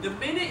 The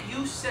minute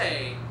you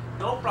say,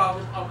 no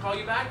problem, I'll call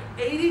you back,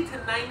 80 to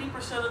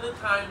 90% of the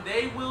time,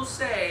 they will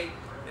say,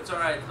 it's all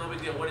right, it's no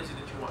big deal. What is it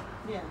that you want?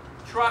 Yeah.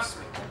 Trust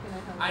me.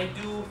 I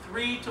do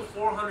 300 to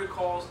 400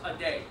 calls a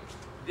day.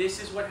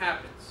 This is what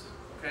happens,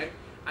 okay?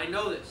 I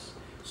know this.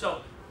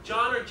 So,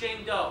 John or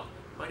Jane Doe,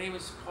 my name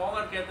is Paul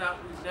Argueta.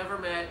 We've never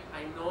met.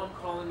 I know I'm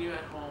calling you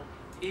at home.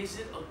 Is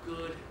it a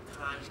good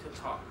time to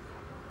talk?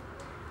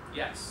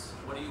 Yes.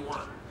 What do you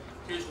want?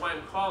 Here's why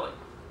I'm calling,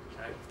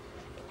 okay?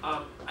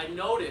 I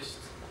noticed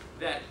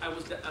that I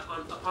was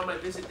upon my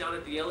visit down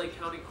at the LA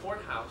County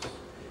Courthouse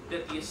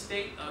that the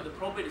estate, the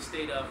probate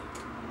estate of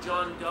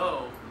John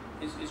Doe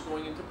is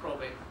going into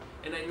probate,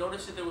 and I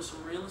noticed that there was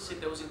some real estate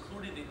that was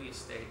included in the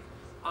estate.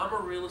 I'm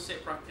a real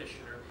estate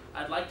practitioner.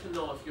 I'd like to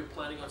know if you're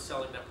planning on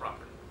selling that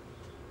property.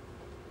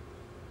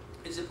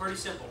 Is it pretty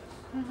simple?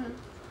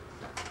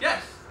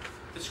 Yes.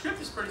 The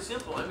script is pretty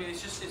simple. I mean,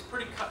 it's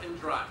pretty cut and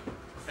dry,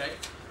 okay?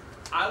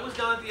 I was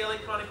down at the LA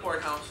County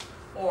Courthouse,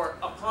 or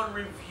upon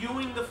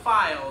reviewing the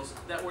files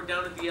that were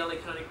down at the LA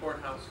County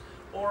Courthouse,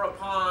 or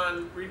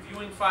upon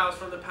reviewing files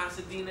from the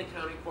Pasadena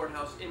County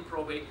Courthouse in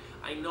probate,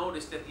 I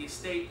noticed that the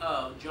estate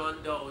of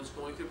John Doe is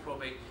going through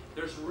probate.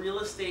 There's real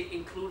estate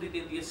included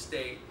in the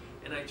estate,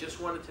 and I just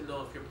wanted to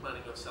know if you're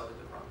planning on selling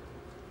the property.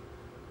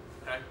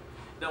 Okay?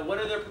 Now, what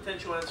are their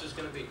potential answers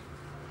going to be?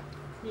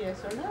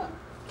 Yes or no?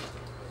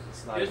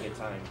 It's not a good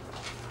time.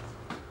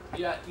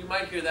 Yeah, you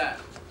might hear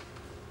that.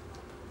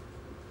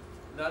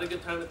 Not a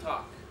good time to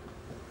talk.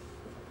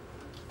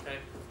 Okay?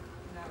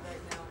 Not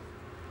right now.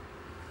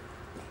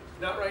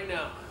 Not right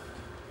now.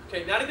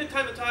 Okay, not a good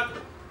time to talk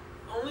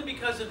only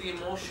because of the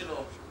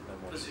emotional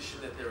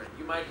position that they're in.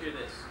 You might hear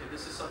this. Okay,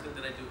 this is something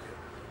that I do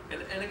hear.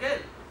 And again,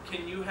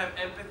 can you have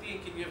empathy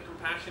and can you have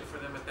compassion for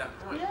them at that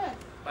point? Yeah.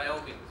 By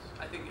all means.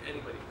 I think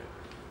anybody could.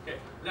 Okay,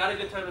 not a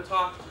good time to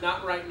talk.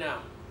 Not right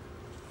now.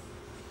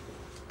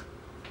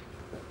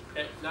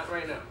 Okay, not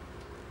right now.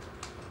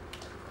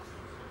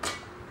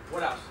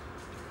 What else?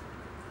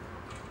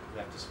 You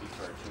have to speak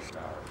to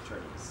our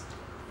attorneys.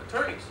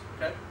 Attorneys,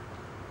 okay.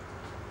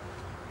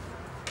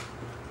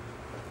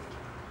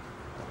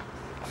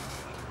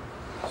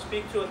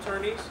 Speak to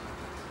attorneys.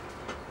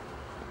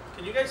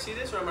 Can you guys see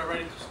this, or am I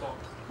writing too small?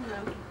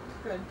 No.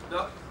 Good.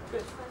 No?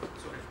 Good.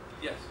 It's okay.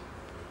 Yes.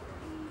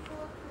 We go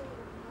to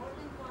more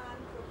than one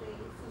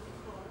probate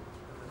before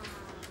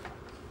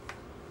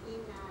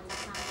in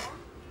Alhambra.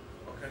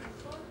 Okay.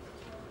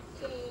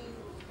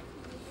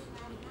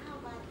 Not now,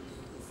 but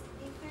it's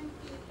different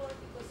people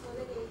because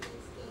other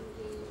agents can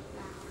give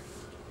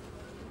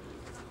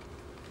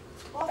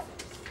offers.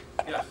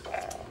 Yes.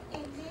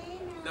 And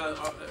then Now,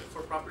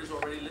 for properties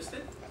already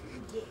listed?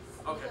 yes,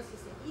 Okay. because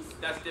it's a business.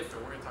 That's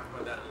different. We're going to talk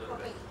about that in a little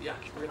bit. Yeah,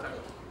 we're going to talk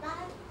about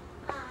But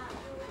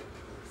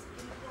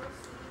people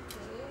sit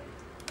there,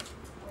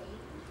 wait,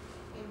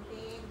 and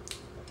then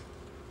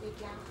they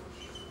can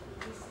push.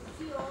 This is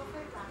the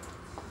offer, but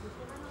you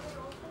have another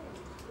offer.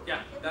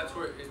 Yeah, that's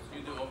where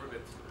you do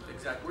overbid.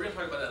 Exactly. We're going to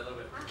talk about that in a little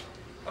bit.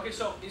 Okay,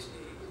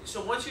 so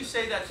once you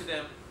say that to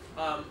them,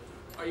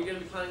 are you going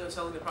to be planning on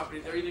selling the property?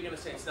 They're either going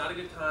to say, it's not a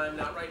good time,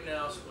 not right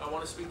now, so I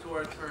want to speak to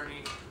our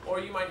attorney, or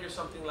you might hear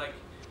something like,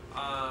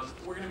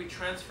 we're going to be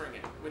transferring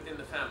it within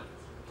the family.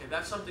 Okay,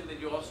 that's something that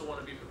you also want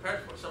to be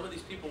prepared for. Some of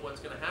these people,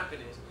 what's going to happen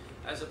is,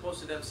 as opposed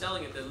to them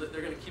selling it,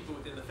 they're going to keep it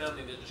within the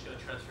family, they're just going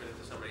to transfer it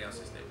into somebody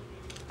else's name.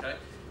 Okay?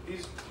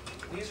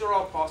 These are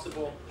all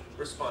possible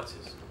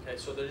responses. Okay,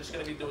 so they're just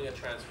going to be doing a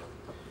transfer.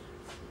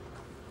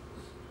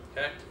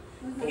 Okay?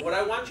 But what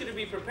I want you to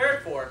be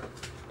prepared for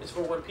is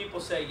for when people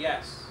say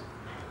yes.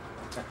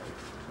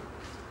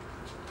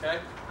 Okay?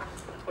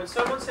 When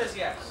someone says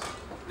yes.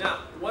 Now,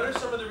 what are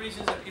some of the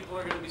reasons that people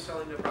are going to be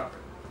selling their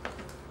property?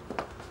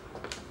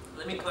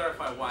 Let me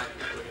clarify why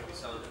people are going to be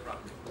selling their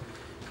property.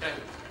 Okay?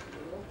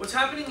 What's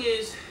happening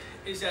is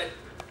that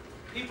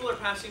people are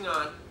passing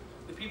on,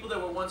 the people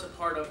that were once a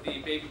part of the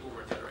baby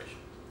boomer generation.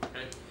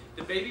 Okay?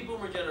 The baby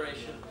boomer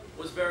generation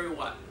was very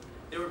what?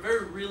 They were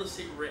very real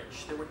estate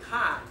rich. They were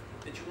taught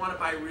that you want to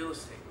buy real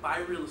estate, buy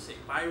real estate,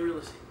 buy real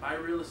estate, buy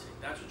real estate.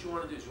 That's what you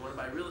want to do, is you want to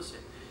buy real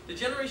estate. The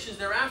generations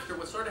thereafter,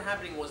 what started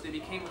happening was they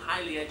became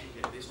highly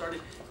educated. They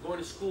started going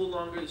to school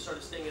longer, they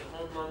started staying at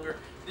home longer.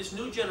 This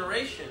new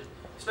generation,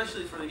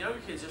 especially for the younger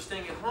kids, they're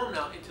staying at home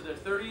now into their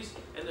 30s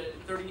and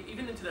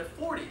even into their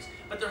 40s.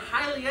 But they're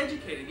highly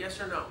educated, yes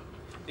or no?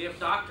 They have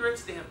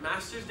doctorates, they have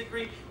master's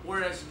degree,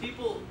 whereas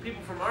people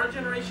from our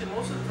generation,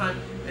 most of the time,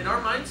 and our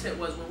mindset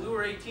was when we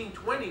were 18,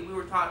 20, we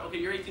were taught, okay,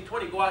 you're 18,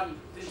 20, go out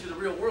into the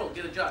real world,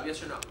 get a job,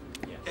 yes or no?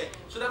 Yes. Okay,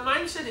 so that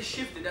mindset has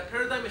shifted, that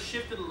paradigm has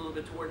shifted a little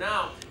bit to where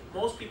now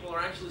most people are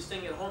actually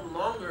staying at home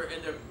longer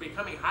and they're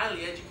becoming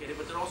highly educated,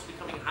 but they're also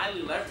becoming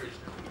highly leveraged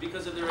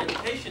because of their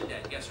education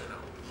debt, yes or no?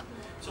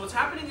 So what's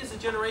happening is a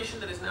generation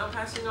that is now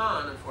passing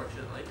on,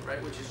 unfortunately,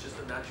 right, which is just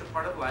a natural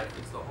part of life.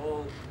 It's the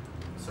whole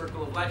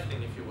circle of life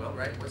thing, if you will,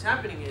 right? What's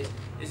happening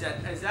is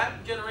that as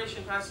that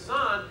generation passes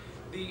on,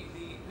 the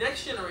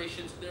next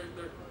generations,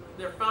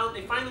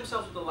 they find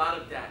themselves with a lot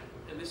of debt.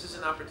 And this is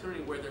an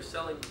opportunity where they're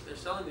selling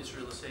this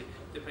real estate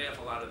to pay off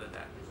a lot of the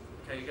debt.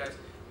 Okay, you guys?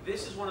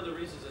 This is one of the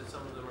reasons that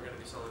some of them are going to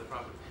be selling the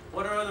property.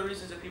 What are other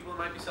reasons that people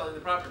might be selling the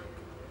property?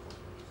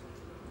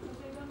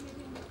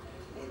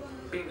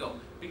 Bingo.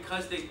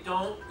 Because they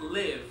don't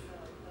live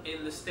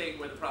in the state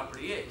where the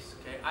property is.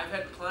 Okay, I've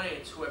had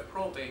clients who have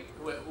probate,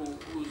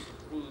 whose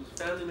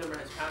family member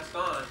has passed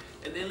on,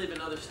 and they live in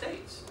other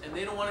states, and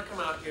they don't want to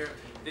come out here.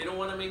 They don't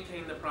want to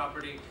maintain the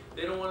property.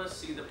 They don't want to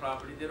see the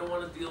property. They don't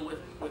want to deal with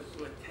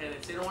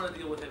tenants. They don't want to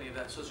deal with any of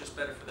that. So it's just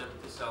better for them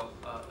to sell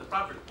the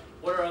property.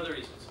 What are other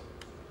reasons?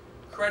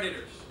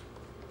 Creditors.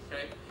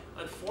 Okay.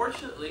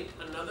 Unfortunately,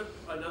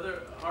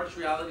 another harsh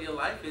reality of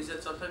life is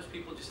that sometimes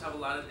people just have a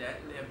lot of debt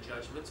and they have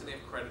judgments and they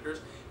have creditors,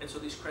 and so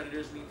these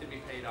creditors need to be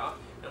paid off.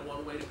 And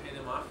one way to pay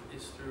them off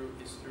is through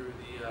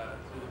the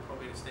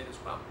probate estate as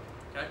well.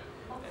 Okay.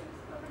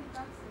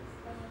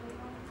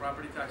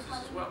 Property taxes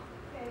as well.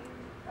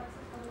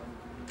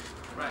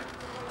 Right.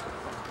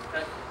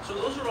 Okay. So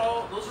those are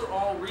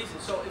all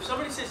reasons. So if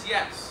somebody says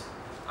yes,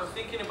 I'm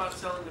thinking about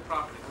selling the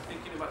property. I'm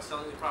thinking about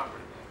selling the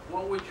property.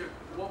 What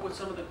would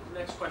some of the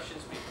next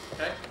questions be?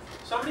 Okay.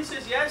 Somebody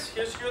says yes.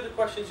 Here are the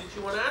questions that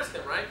you want to ask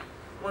them. Right.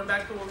 Going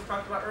back to what we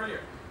talked about earlier.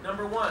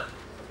 Number one,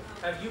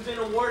 have you been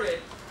awarded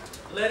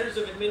letters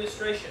of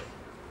administration?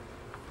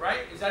 Right.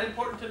 Is that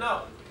important to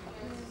know?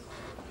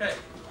 Okay.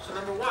 So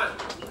number one,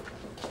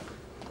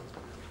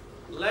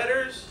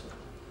 letters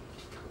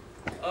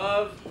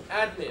of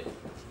admin.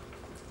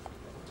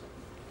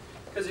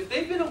 Because if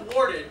they've been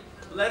awarded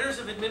letters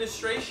of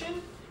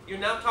administration, you're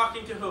now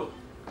talking to who?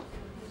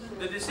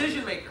 The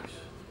decision makers,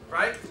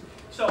 right?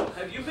 So,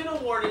 have you been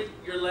awarded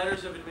your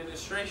letters of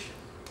administration?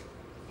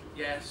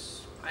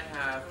 Yes, I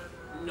have.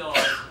 No,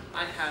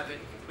 I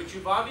haven't. But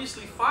you've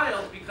obviously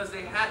filed because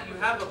you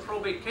have a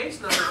probate case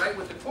number, right,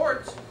 with the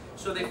courts.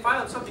 So they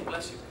filed something,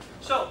 bless you.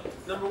 So,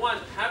 number one,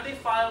 have they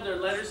filed their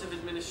letters of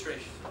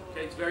administration?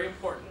 Okay, it's very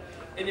important.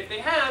 And if they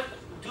have,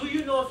 do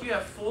you know if you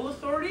have full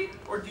authority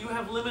or do you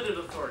have limited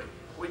authority?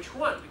 Which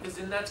one? Because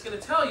then that's going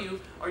to tell you,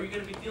 are you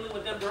going to be dealing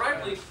with them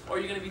directly or are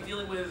you going to be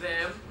dealing with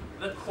them,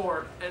 the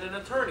court, and an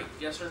attorney?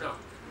 Yes or no?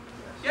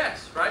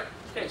 Yes, right?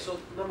 Okay, so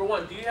number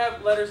one, do you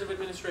have letters of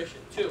administration?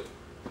 Two,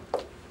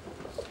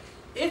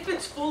 if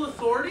it's full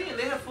authority and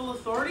they have full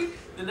authority,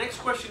 the next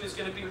question is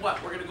going to be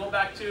what? We're going to go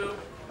back to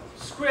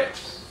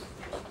scripts,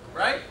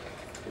 right?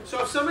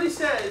 So if somebody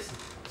says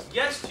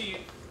yes to you,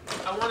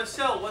 I want to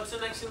sell, what's the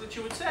next thing that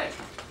you would say?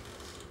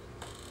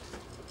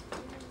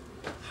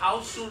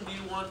 How soon do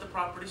you want the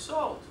property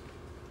sold?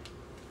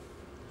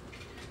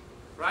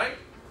 Right?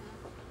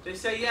 They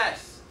say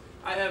yes.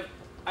 I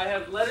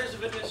have letters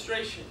of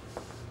administration.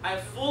 I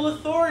have full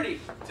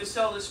authority to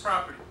sell this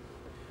property.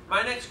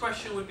 My next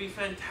question would be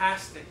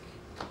fantastic.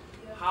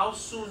 How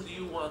soon do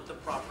you want the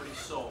property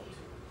sold?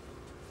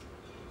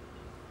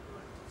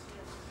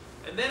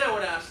 And then I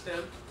would ask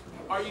them,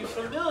 are you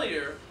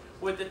familiar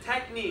with the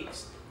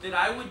techniques that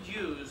I would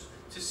use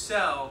to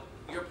sell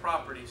your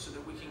property so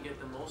that we can get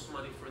the most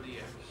money for the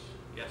heirs?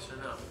 Yes or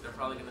no? They're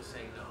probably going to say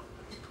no.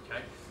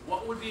 Okay?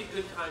 What would be a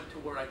good time to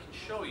where I can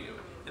show you?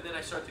 And then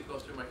I start to go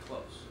through my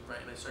close, right?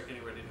 And I start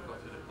getting ready to go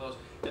through the close.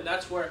 And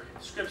that's where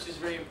scripts is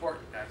very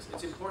important, guys.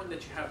 It's important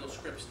that you have those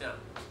scripts down,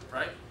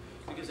 right?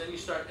 Because then you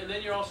start, and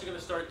then you're also going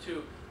to start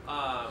to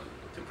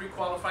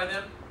pre-qualify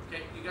them.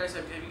 Okay? You guys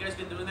have you guys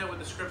been doing that with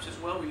the scripts as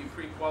well, where you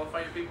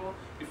pre-qualify your people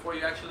before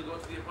you actually go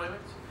to the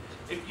appointments?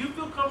 If you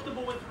feel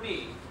comfortable with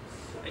me,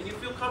 and you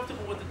feel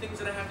comfortable with the things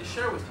that I have to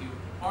share with you,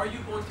 are you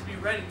going to be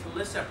ready to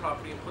list that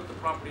property and put the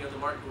property on the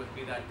market with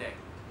me that day?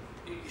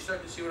 You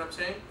start to see what I'm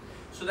saying?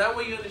 So that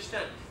way you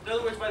understand. In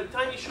other words, by the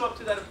time you show up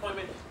to that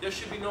appointment, there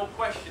should be no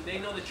question. They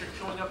know that you're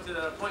showing up to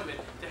that appointment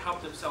to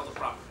help them sell the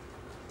property.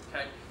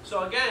 Okay?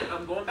 So again,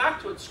 I'm going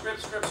back to it.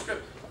 Script.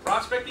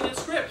 Prospecting and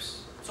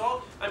scripts. It's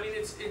all, I mean,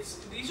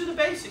 these are the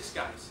basics,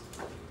 guys.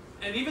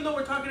 And even though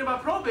we're talking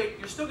about probate,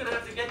 you're still going to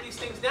have to get these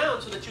things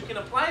down so that you can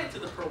apply it to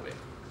the probate.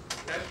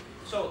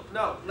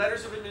 No,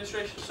 letters of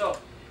administration. So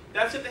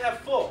that's if they have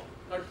full.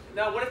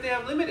 Now what if they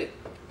have limited?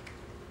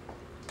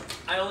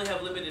 I only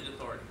have limited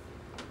authority.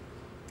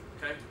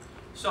 Okay?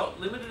 So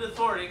limited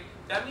authority,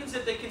 that means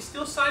that they can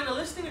still sign a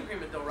listing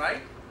agreement though,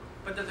 right?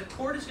 But that the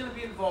court is going to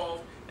be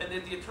involved and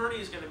that the attorney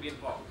is going to be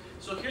involved.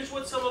 So here's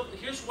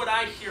what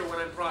I hear when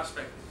I'm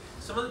prospecting.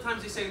 Some of the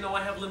times they say, no,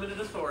 I have limited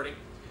authority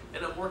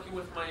and I'm working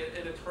with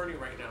an attorney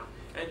right now,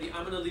 and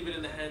I'm going to leave it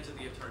in the hands of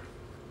the attorney.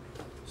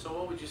 So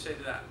what would you say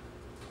to that?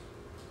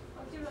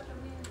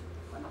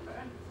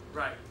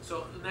 Right.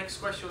 So the next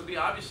question would be,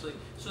 obviously,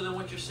 so then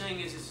what you're saying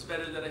is it's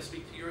better that I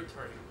speak to your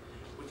attorney.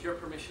 With your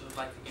permission, I'd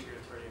like to give your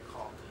attorney a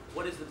call.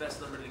 What is the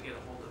best number to get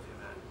a hold of him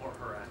at or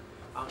her at?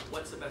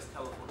 What's the best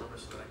telephone number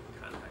so that I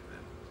can contact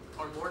them?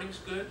 Are mornings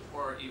good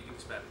or are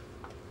evenings better?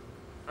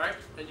 All right?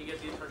 And you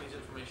get the attorney's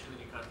information and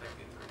you contact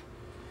the attorney.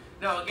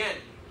 Now again,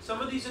 some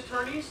of these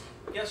attorneys,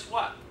 guess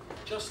what?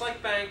 Just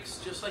like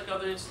banks, just like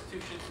other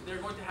institutions,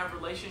 they're going to have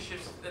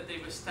relationships that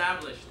they've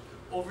established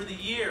over the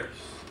years,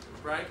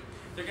 right?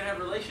 They're going to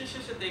have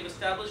relationships that they've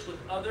established with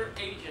other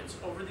agents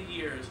over the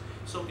years.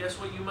 So guess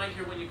what you might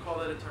hear when you call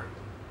that attorney?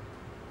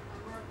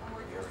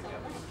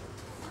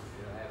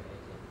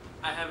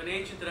 I have an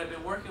agent that I've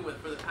been working with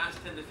for the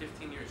past 10 to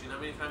 15 years. You know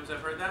how many times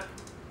I've heard that?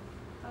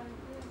 All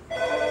the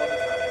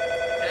time.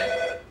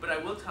 Okay? But I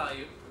will tell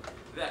you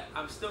that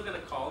I'm still going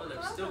to call and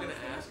I'm still going to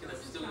ask and I'm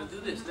still going to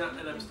do this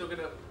and I'm still going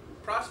to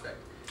prospect.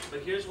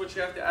 But here's what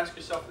you have to ask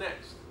yourself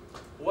next.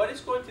 What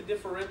is going to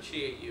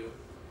differentiate you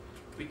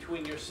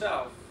between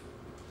yourself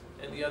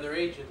and the other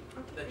agent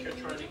that you're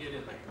trying to get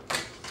in there?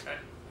 Okay?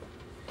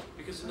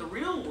 Because in the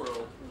real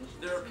world,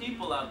 there are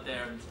people out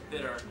there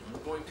that are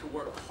going to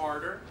work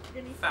harder,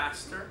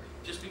 faster,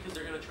 just because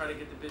they're going to try to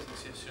get the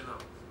business, yes or no.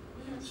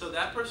 So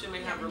that person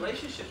may have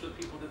relationships with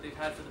people that they've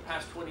had for the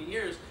past 20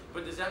 years,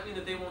 but does that mean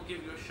that they won't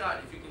give you a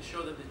shot if you can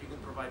show them that you can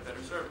provide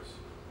better service?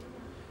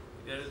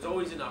 There's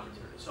always an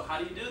opportunity. So how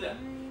do you do that?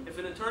 If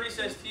an attorney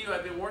says to you,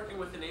 I've been working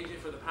with an agent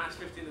for the past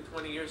 15 to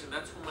 20 years, and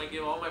that's whom I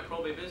give all my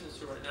probate business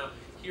to right now,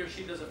 he or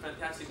she does a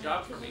fantastic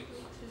job for me,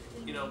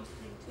 you know,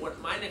 what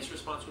my next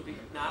response would be,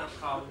 not a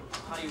problem.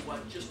 I'll tell you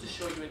what, just to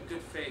show you in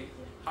good faith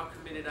how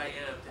committed I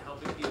am to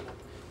helping people,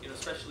 you know,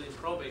 especially in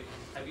probate.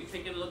 Have you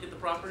taken a look at the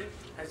property?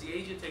 Has the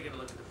agent taken a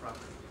look at the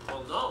property?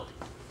 Well, no.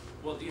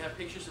 Well, do you have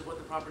pictures of what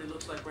the property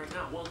looks like right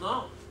now? Well,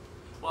 no.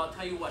 Well, I'll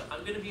tell you what,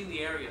 I'm going to be in the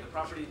area. The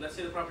property, let's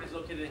say the property is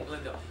located in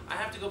Glendale. I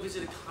have to go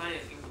visit a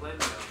client in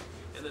Glendale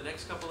in the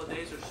next couple of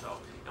days or so.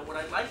 And what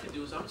I'd like to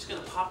do is I'm just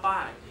going to pop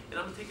by and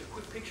I'm going to take a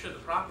quick picture of the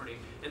property,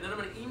 and then I'm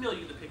going to email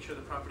you the picture of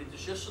the property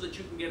just so that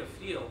you can get a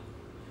feel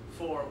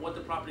for what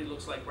the property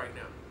looks like right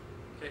now.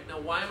 Okay, now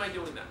why am I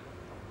doing that?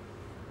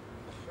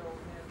 Show him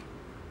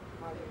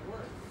how they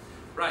work.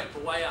 Right,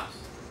 but why else?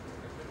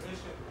 The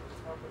condition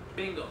is covered.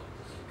 Bingo.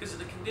 Because of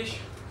the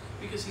condition.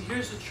 Because see,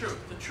 here's the truth.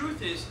 The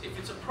truth is, if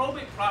it's a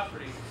probate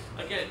property,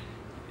 again,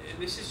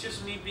 and this is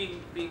just me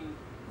being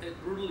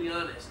brutally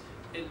honest,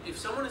 and if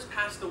someone has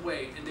passed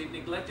away and they've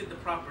neglected the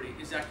property,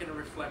 is that going to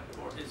reflect,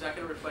 or is that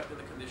going to reflect in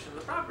the condition of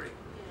the property?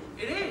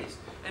 It is.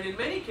 And in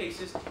many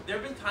cases, there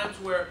have been times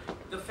where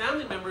the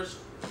family members,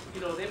 you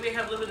know, they may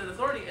have limited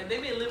authority and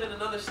they may live in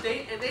another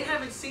state and they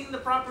haven't seen the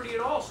property at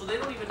all, so they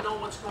don't even know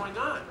what's going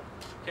on.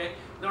 Okay?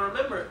 Now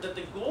remember that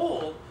the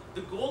goal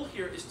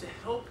here is to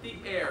help the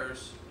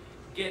heirs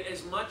get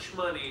as much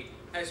money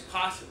as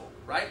possible,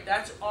 right?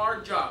 That's our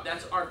job.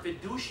 That's our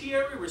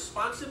fiduciary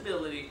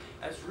responsibility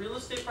as real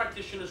estate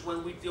practitioners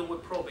when we deal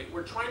with probate.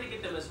 We're trying to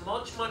get them as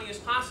much money as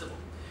possible.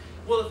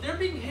 Well, if they're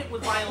being hit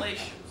with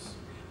violations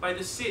by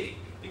the city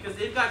because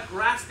they've got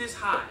grass this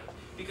high,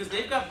 because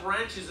they've got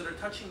branches that are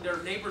touching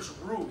their neighbor's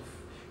roof,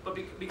 but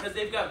because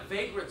they've got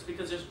vagrants,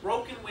 because there's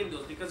broken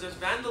windows, because there's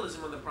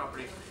vandalism on the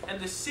property,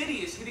 and the city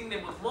is hitting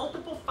them with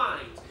multiple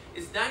fines,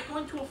 is that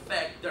going to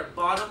affect their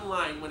bottom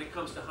line when it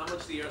comes to how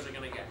much the heirs are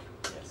going to get?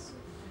 Yes.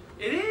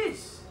 It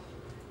is.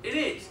 It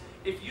is.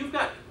 If you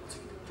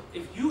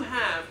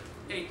have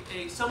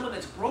someone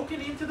that's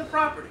broken into the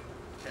property,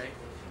 okay,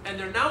 and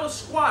they're now a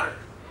squatter,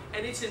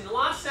 and it's in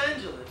Los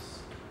Angeles,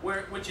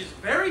 which is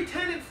very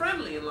tenant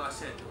friendly in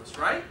Los Angeles,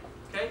 right?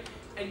 Okay,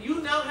 and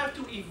you now have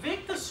to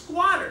evict the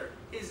squatter,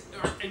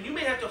 and you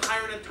may have to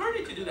hire an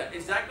attorney to do that.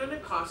 Is that going to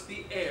cost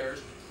the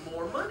heirs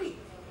more money?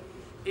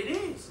 It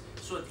is.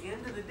 So at the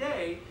end of the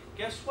day,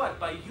 guess what?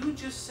 By you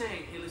just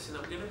saying, hey, listen,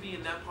 I'm going to be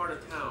in that part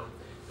of town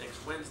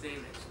next Wednesday,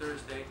 next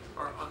Thursday,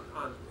 or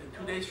in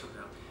 2 days from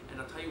now, and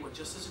I'll tell you what,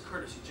 just as a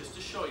courtesy, just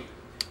to show you,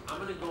 I'm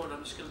going to go and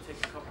I'm just going to take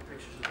a couple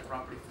pictures of the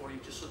property for you,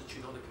 just so that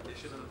you know the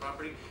condition of the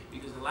property,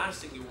 because the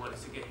last thing you want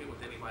is to get hit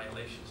with any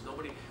violations.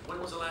 When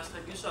was the last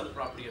time you saw the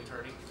property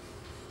attorney?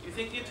 You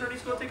think the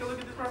attorney's going to take a look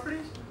at the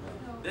properties?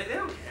 They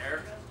don't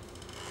care.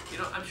 You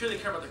know, I'm sure they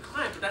care about their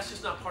client, but that's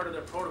just not part of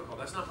their protocol.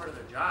 That's not part of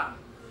their job.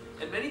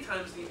 And many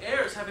times the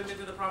heirs haven't been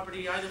to the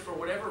property either for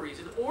whatever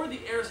reason, or the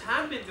heirs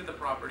have been to the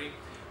property,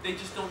 they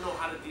just don't know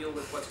how to deal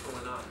with what's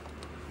going on.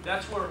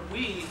 That's where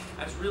we,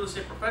 as real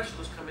estate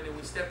professionals, come in and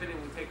we step in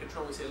and we take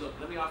control and we say, look,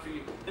 let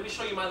me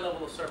show you my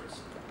level of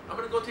service. I'm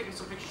going to go take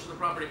some pictures of the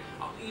property.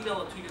 I'll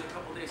email it to you in a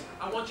couple days.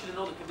 I want you to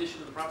know the condition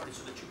of the property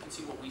so that you can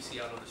see what we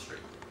see out on the street.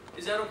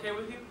 Is that okay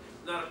with you?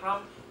 Not a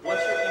problem?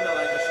 What's your email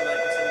address so that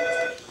I can send you those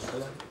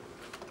pictures?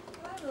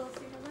 Claro,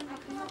 si no van a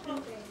como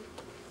probate.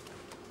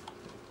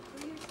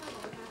 3 years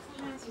ago,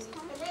 that's in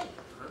Mr. Lake.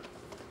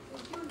 In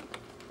June.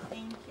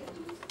 Thank you.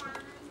 He's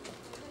fine,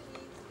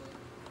 everything's good.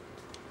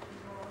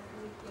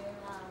 We get,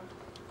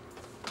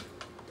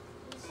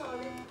 we saw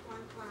it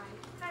one time.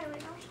 Hi,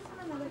 right now she's on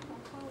another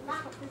phone call.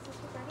 Wow. What is this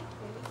regarding?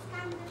 Feliz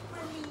cambio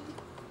for me.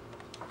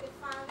 The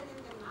father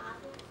and the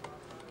mother,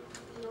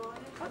 the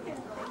owner, Okay.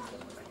 and the daughter.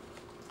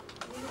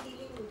 We were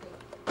dealing with the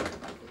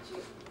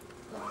chip,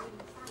 daughter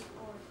and son,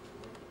 or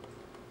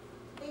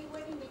they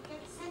were in the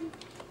care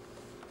center,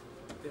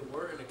 They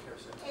were in a care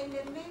center. and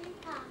the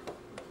medical,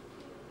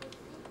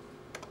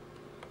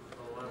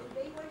 Oh, wow. and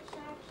they were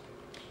charged,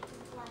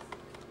 it was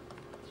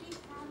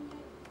 305,000.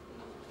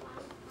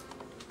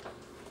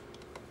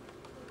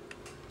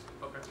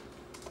 Okay.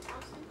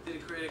 Did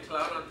it create a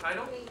cloud on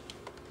title?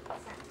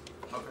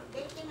 Okay.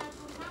 They cannot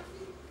do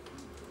nothing.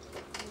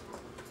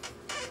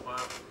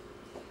 Wow.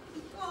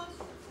 Because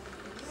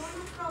you own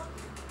a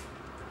property,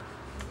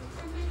 it's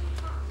a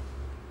medical.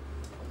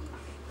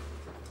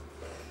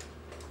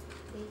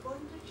 They're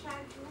going to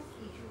charge you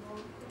if you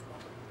own the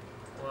property.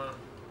 Wow.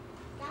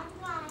 That's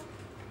why.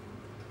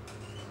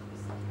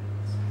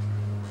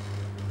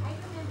 I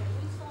remember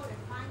we saw the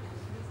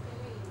finance, Mr.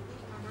 Lay, and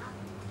this and that,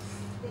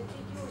 the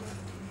 3 units,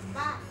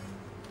 but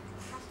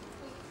has to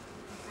take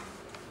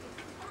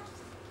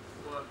 50,000.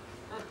 Wow.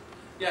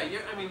 Yeah,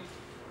 I mean,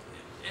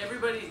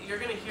 everybody, you're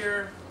going to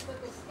hear But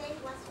the state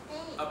was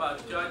paying.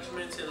 about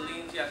judgments and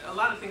liens. Yeah, a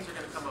lot of things are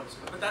going to come up.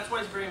 But that's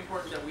why it's very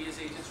important that we as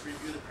agents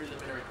review the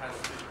preliminary title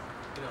deed,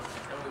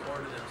 and we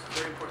order them. It's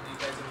very important that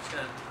you guys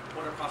understand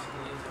what are possible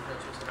liens and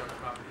judgments that are on the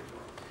property as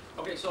well.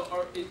 Okay, so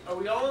are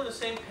we all on the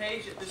same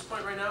page at this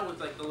point right now with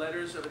like the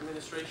letters of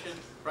administration,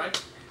 right?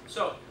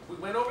 So we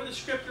went over the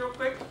script real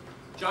quick.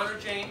 John or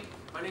Jane,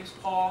 my name's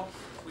Paul.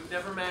 We've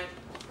never met.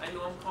 I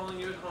know I'm calling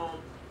you at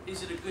home.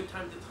 Is it a good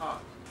time to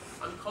talk?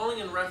 I'm calling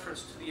in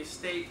reference to the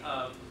estate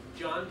of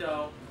John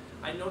Doe.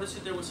 I noticed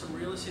that there was some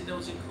real estate that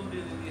was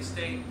included in the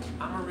estate.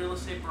 I'm a real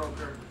estate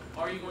broker.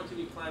 Are you going to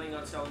be planning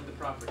on selling the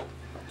property?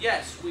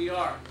 Yes, we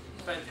are.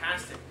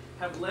 Fantastic.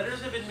 Have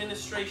letters of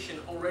administration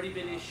already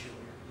been issued?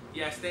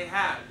 Yes, they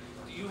have.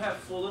 Do you have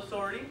full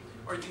authority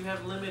or do you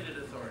have limited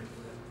authority?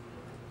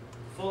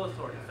 Full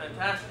authority.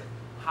 Fantastic.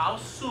 How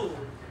soon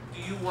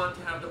do you want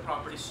to have the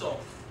property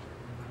sold?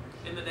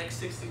 In the next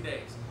 60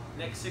 days.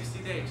 Next 60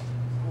 days.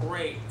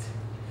 Great.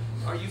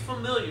 Are you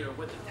familiar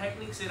with the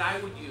techniques that I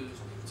would use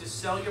to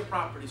sell your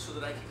property so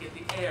that I can get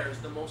the heirs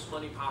the most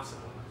money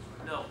possible?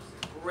 No.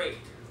 Great.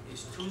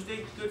 Is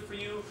Tuesday good for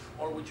you,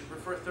 or would you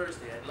prefer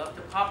Thursday? I'd love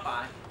to pop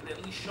by and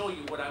at least show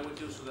you what I would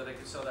do so that I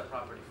could sell that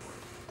property for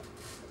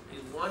you.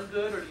 Is one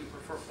good, or do you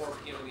prefer 4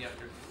 p.m. in the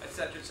afternoon,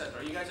 etc., etc.?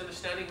 Are you guys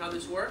understanding how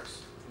this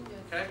works?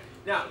 Okay.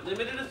 Now,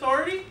 limited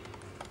authority.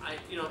 I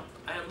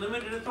have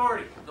limited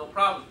authority. No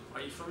problem.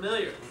 Are you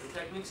familiar with the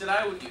techniques that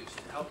I would use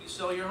to help you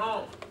sell your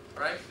home?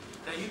 Right?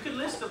 Now, you can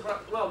list the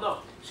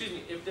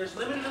if there's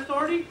limited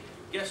authority,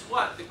 guess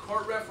what? The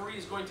court referee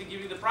is going to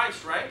give you the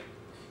price, right?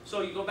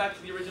 So you go back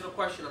to the original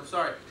question. I'm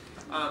sorry.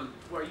 Are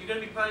you going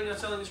to be planning on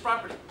selling this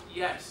property?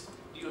 Yes.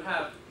 Do you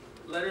have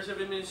letters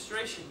of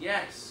administration?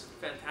 Yes.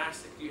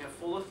 Fantastic. Do you have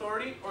full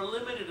authority or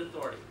limited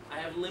authority? I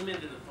have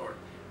limited authority.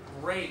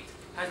 Great.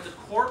 Has the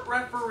court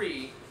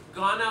referee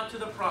gone out to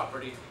the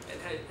property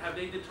and have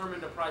they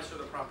determined the price for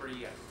the property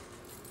yet?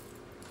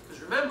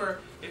 Because remember,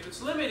 if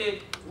it's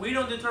limited, we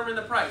don't determine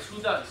the price.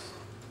 Who does?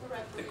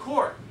 The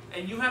court.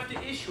 And you have to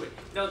issue it.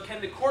 Now, can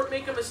the court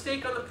make a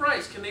mistake on the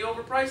price? Can they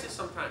overprice it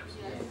sometimes?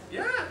 Yes.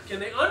 Yeah. Can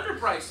they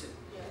underprice it?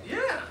 Yes.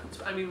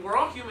 Yeah. I mean, we're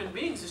all human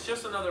beings. It's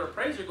just another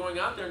appraiser going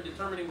out there and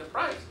determining the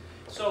price.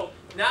 So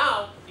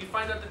now you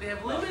find out that they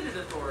have limited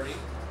authority,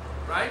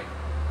 right?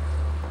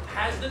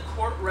 Has the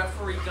court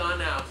referee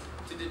gone out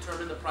to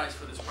determine the price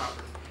for this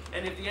property?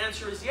 And if the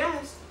answer is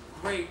yes,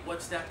 great.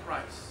 What's that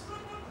price?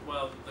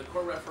 Well, the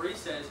court referee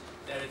says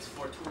that it's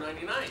for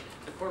 $299.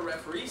 The court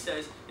referee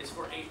says it's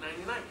for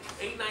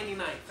 $899.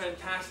 $899,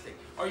 fantastic.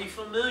 Are you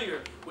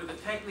familiar with the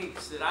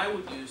techniques that I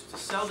would use to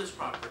sell this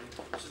property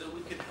so that we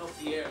could help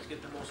the heirs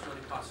get the most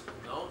money possible?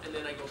 No? And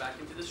then I go back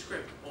into the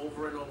script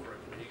over and over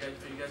again.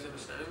 Are you guys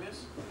understanding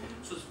this?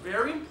 So it's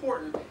very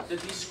important that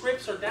these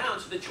scripts are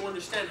down so that you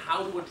understand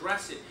how to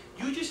address it.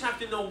 You just have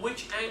to know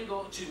which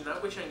angle,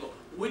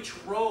 which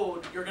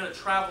road you're going to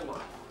travel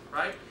on,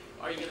 right?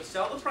 Are you going to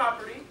sell the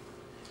property?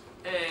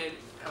 And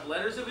have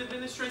letters of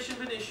administration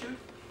been issued?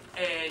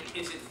 And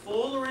is it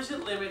full or is it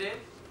limited?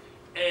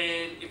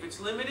 And if it's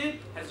limited,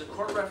 has the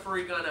court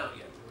referee gone out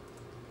yet?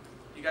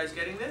 You guys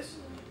getting this?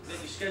 Then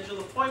you schedule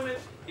an appointment,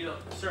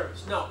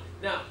 service. No.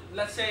 Now,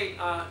 let's say,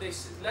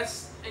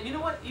 and you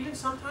know what? Even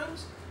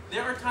sometimes,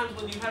 there are times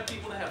when you have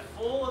people that have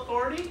full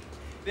authority.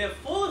 They have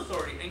full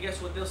authority, and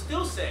guess what? They'll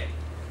still say,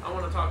 I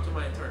want to talk to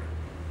my attorney.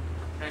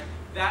 Okay,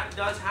 that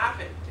does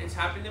happen. It's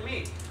happened to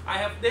me.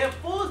 They have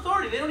full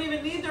authority. They don't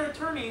even need their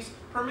attorney's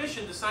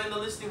permission to sign the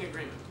listing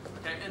agreement.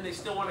 Okay, and they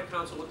still want to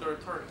counsel with their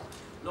attorney.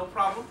 No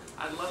problem.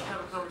 I'd love to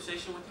have a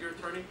conversation with your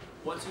attorney.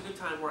 What's a good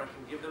time where I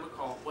can give them a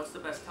call? What's the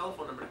best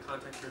telephone number to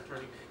contact your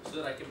attorney so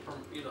that I can,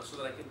 so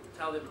that I can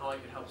tell them how I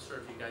can help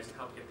serve you guys and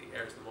help get the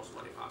heirs the most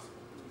money possible.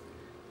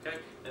 Okay,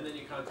 and then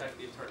you contact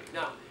the attorney.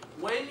 Now,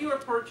 when you are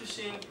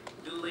purchasing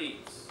the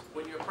leads,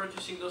 when you're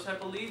purchasing those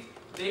type of leads,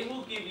 they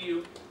will give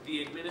you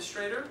the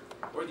administrator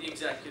or the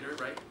executor,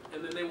 right?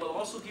 And then they will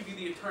also give you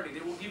the attorney.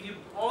 They will give you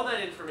all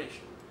that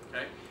information.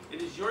 Okay,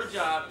 it is your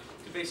job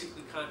to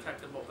basically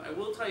contact them both. I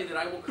will tell you that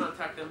I will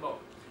contact them both.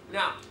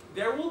 Now,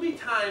 there will be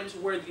times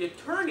where the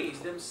attorneys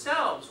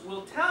themselves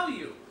will tell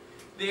you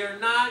they are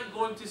not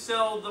going to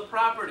sell the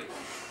property.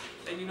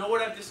 And you know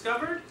what I've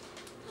discovered?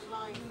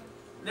 Lying.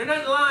 They're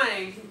not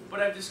lying, but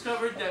I've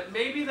discovered that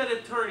maybe that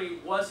attorney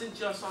wasn't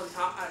just on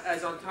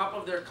top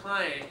of their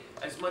client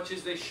as much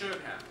as they should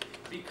have.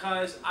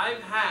 Because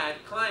I've had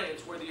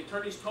clients where the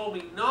attorneys told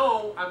me,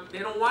 no, they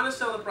don't want to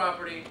sell the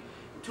property.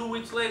 2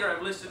 weeks later,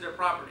 I've listed their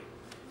property.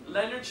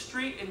 Leonard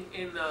Street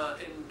in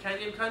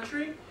Canyon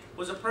Country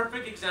was a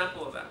perfect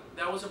example of that.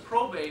 That was a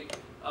probate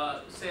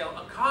sale,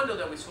 a condo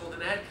that we sold,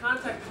 and I had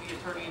contacted the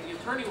attorney, and the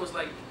attorney was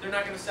like, they're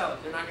not going to sell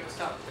it, they're not going to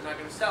sell it, they're not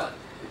going to sell it.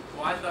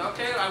 Well, I thought,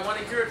 okay, I want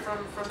to hear it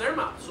from their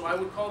mouth, so I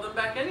would call them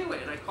back anyway,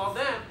 and I called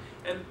them,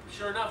 and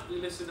sure enough, we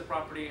listed the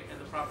property, and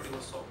the property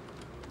was sold.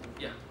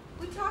 Yeah.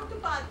 We talked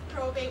about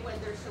probate when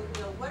there's a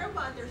will. What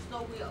about there's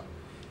no will?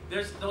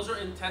 Those are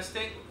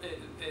intestate.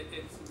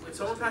 When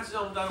someone passes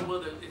on without a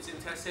will, it's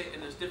intestate,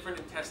 and there's different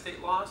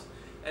intestate laws.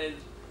 And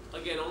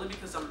again, only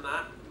because I'm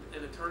not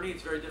an attorney,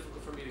 it's very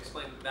difficult for me to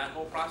explain that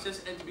whole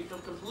process. And to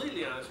become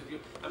completely honest with you,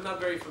 I'm not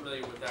very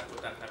familiar with that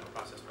type of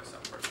process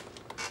myself personally.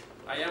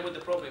 I am with the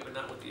probate, but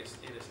not with the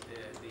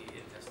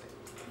intestate.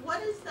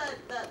 What is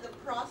the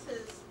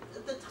process,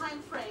 the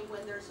time frame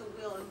when there's a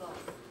will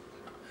involved?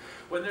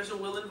 When there's a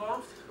will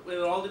involved, well,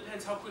 it all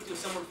depends how quickly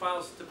someone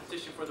files the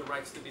petition for the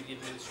rights to be the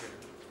administrator.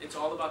 It's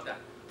all about that.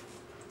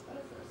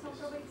 Some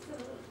probates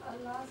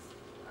last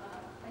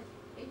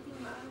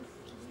 18 months,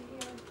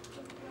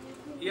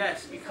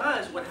 Yes,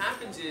 because what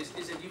happens is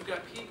that you've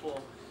got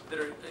people that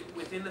are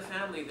within the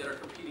family that are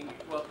competing.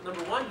 Well,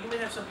 number one, you may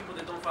have some people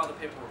that don't file the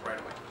paperwork right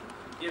away.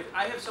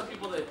 I have some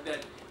people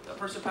that a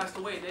person passed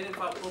away and they didn't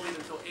file probate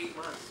until 8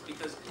 months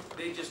because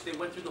they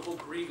went through the whole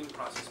grieving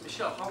process.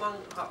 Michelle, how long?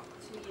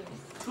 2 years.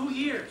 2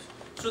 years.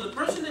 So the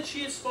person that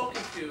she had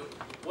spoken to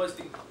was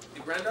the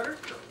granddaughter?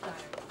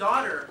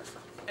 Daughter.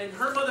 And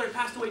her mother had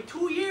passed away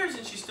 2 years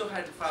and she still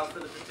had to file for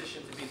the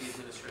petition to be the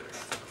administrator.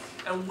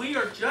 And we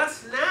are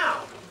just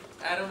now,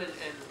 Adam and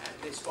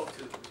they spoke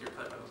to your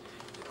client,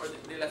 or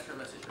they left her a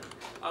message.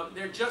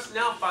 They're just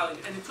now filing,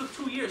 and it took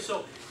 2 years.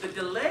 So the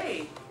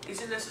delay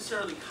isn't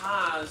necessarily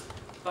caused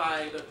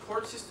by the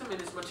court system,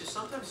 in as much as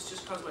sometimes it's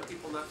just caused by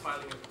people not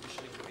filing a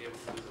petition to be able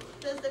to do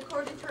it. Does the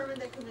court determine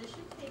the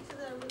commission paid to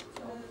the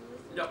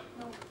No.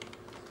 No.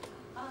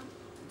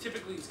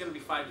 Typically, it's going to be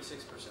 5 to 6%.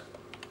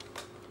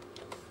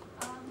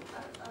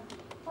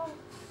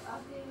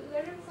 The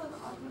letters of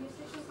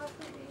administration have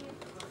to be,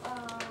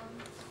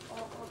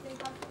 or they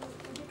have to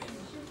be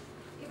petition,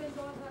 even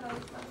though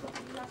it's not going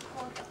to be a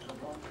court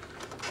approval.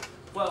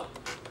 Well,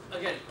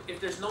 again, if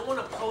there's no one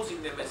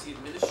opposing them as the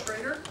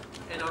administrator,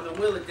 and on the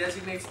will it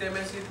designates them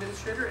as the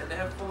administrator, and they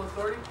have full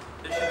authority,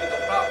 there should be no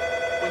problem.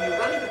 When you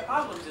run into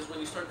problems is when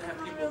you start to have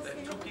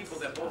two people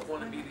that both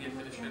want to be the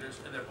administrators,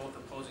 and they're both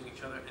opposing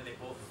each other, and they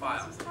both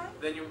file.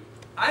 Then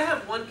I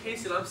have one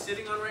case that I'm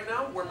sitting on right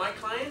now where my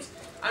clients,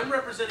 I'm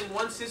representing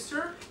one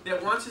sister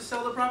that wants to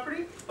sell the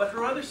property, but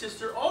her other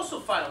sister also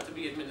filed to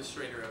be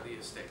administrator of the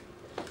estate.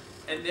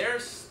 And they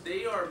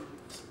are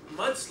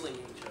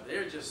mudslinging each other.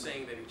 They're just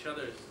saying that each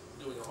other is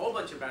doing a whole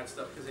bunch of bad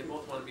stuff because they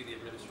both want to be the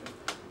administrator.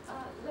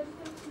 Let me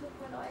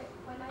tell you,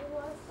 when I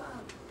was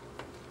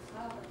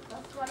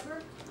bus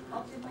driver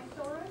of the my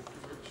Taurus,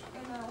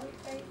 and we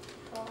paid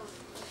for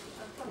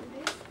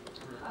this,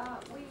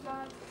 we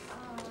got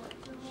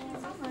two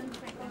systems,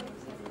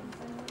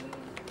 and we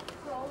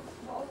closed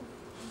both,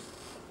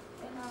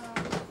 and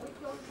we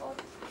closed both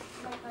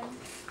like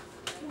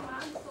 2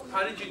 months.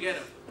 How did you get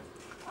them?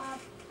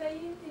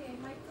 Paying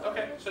my Taurus.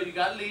 Okay, so you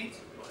got leads,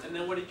 and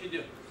then what did you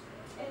do?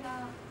 And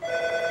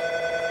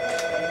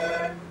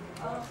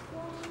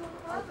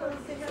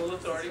Full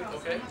authority,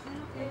 okay. And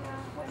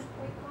when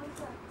we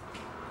contact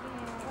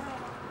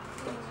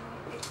the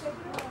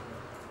executive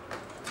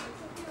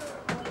or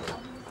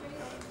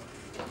administrator,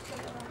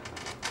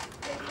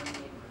 they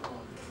need to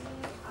be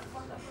a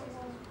court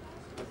approval.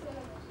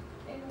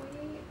 And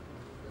we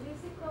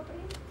lease the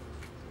property,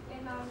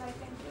 and like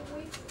in 2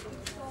 weeks, we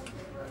sold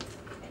the first,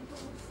 and 2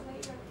 weeks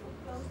later, we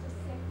closed the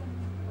second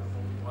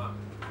property. Wow.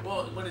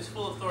 Well, when it's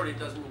full authority, it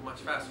does move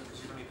much faster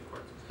because you don't need the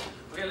courts.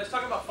 Okay, let's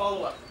talk about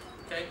follow-up,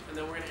 okay? And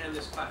then we're going to end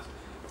this class.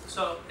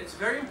 So it's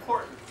very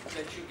important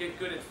that you get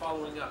good at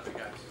following up, you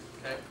guys,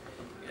 okay?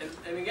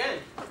 And again,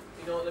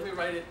 let me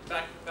write it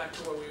back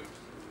to where we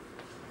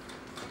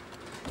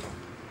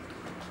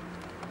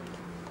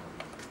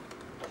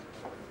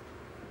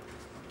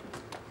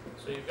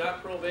So you've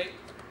got probate,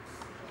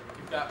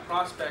 you've got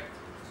prospect,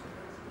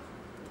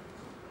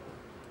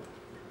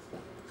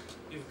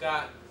 you've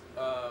got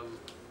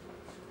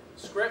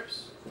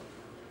scripts,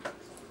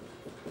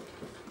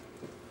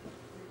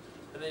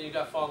 and then you've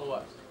got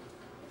follow-up.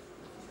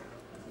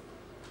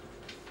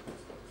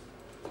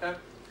 Okay?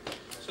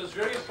 So it's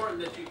very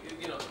important that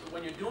you know,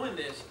 when you're doing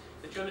this,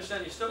 that you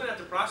understand you're still going to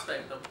have to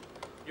prospect them.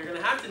 You're going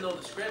to have to know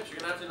the scripts, you're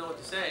going to have to know what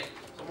to say,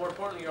 but more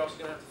importantly, you're also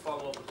going to have to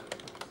follow up with them.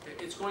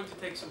 Okay? It's going to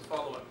take some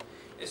follow-up.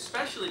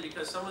 Especially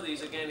because some of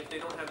these, again, if they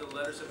don't have the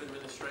letters of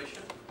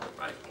administration,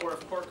 right, or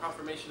if court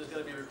confirmation is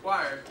going to be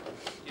required,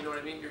 you know what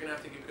I mean, you're going to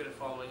have to get good at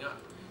following up.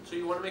 So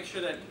you want to make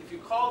sure that if you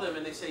call them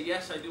and they say,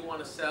 yes, I do want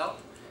to sell,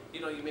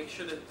 you know, you make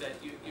sure that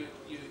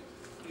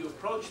you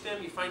approach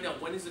them, you find out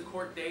when is the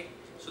court date,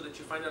 so that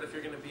you find out if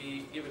you're going to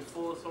be given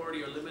full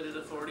authority or limited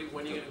authority,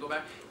 when you're going to go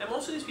back. And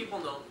most of these people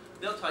know.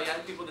 They'll tell you. I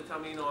have people that tell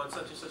me, you know, on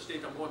such and such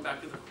date I'm going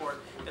back to the court,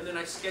 and then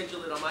I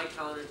schedule it on my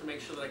calendar to make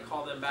sure that I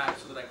call them back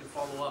so that I can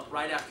follow up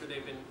right after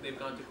they've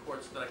gone to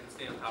court, so that I can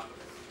stay on top of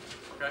it.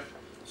 Okay?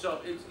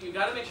 So you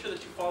got to make sure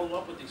that you follow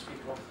up with these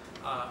people,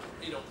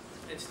 you know,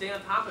 and stay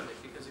on top of it,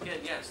 because again,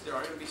 yes, there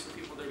are going to be some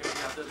people that are going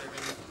to be out there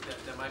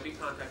that might be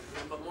contacting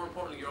them, but more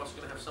importantly, you're also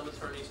going to have some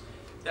attorneys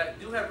that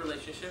do have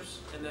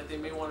relationships and that they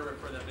may want to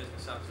refer that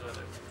business out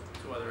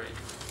to other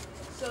agents.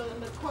 So on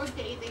the court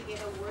date, they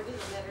get a word in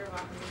the letter of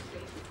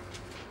administration?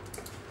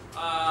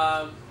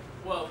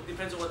 Well, it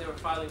depends on what they were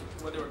filing,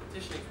 what they were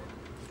petitioning for.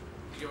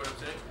 You get what I'm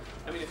saying?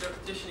 I mean, if they're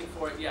petitioning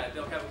for it, yeah,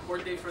 they'll have a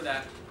court date for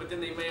that, but then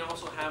they may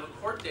also have a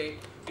court date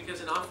because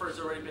an offer has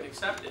already been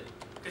accepted.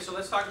 Okay, so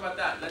let's talk about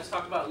that. Let's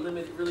talk about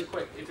limited really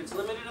quick. If it's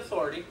limited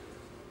authority,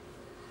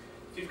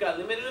 if you've got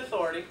limited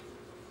authority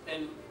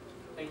and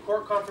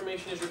court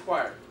confirmation is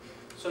required.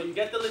 So you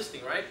get the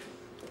listing, right?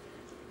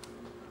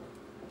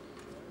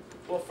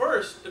 Well,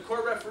 first, the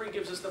court referee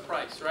gives us the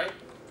price, right?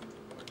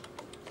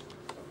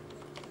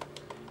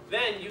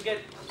 Then you get,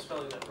 I'm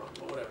spelling that wrong,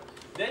 but whatever.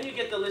 Then you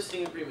get the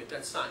listing agreement,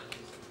 that's signed,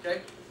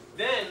 okay?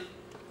 Then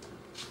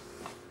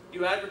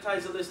you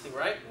advertise the listing,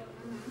 right?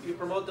 You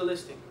promote the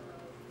listing.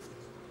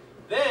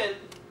 Then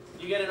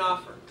you get an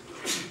offer.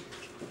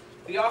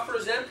 The offer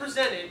is then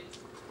presented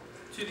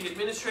to the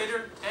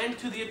administrator and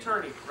to the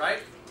attorney, right?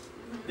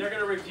 They're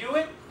going to review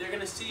it. They're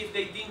going to see if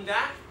they deem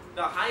that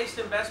the highest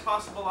and best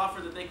possible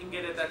offer that they can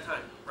get at that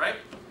time, right?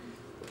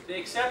 They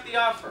accept the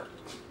offer.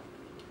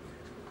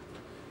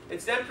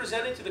 It's then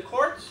presented to the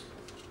courts,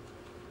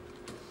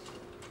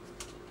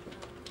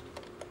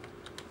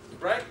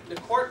 right? The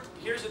court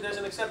hears that there's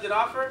an accepted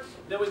offer.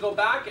 Then we go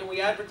back and we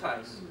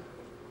advertise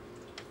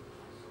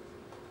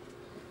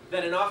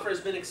that an offer has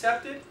been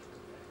accepted.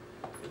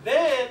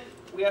 Then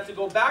we have to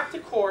go back to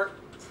court.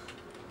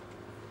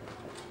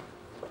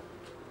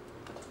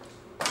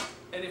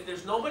 And if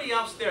there's nobody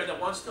else there that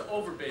wants to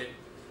overbid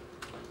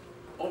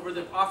over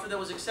the offer that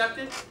was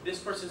accepted, this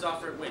person's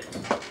offer wins.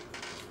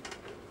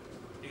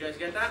 You guys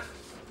get that?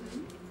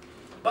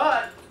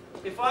 But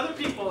if other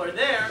people are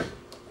there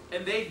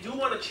and they do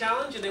want to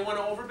challenge and they want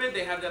to overbid,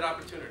 they have that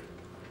opportunity.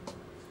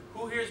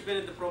 Who here has been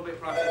at the probate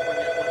process when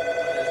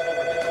there's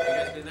overbid? Have you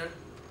guys been there?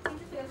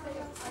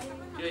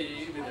 Yeah,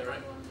 you've been there,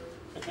 right?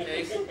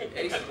 Ace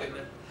has been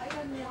there.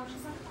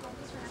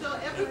 So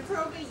every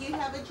probate you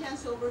have a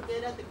chance to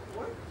overbid at the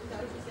court? Is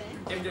that what you're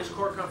saying? If there's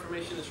court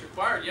confirmation that's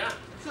required, yeah.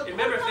 So And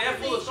remember, if they have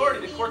full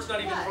authority, the court's not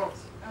even what? involved.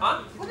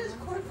 Huh? What does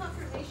court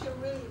confirmation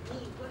really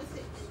mean? What does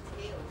it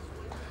entail?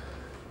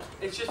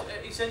 It's just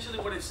essentially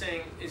what it's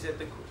saying is that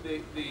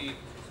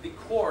the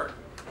court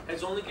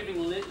has only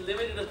given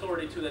limited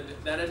authority to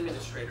that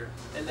administrator,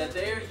 and that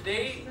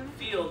they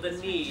feel the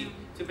need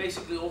to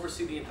basically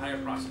oversee the entire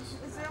process.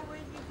 Is there a way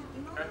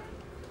you can, Okay?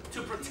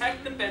 To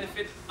protect the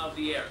benefit of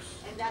the heirs.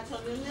 And that's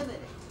only limited.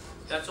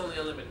 That's only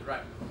unlimited,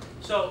 right?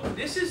 So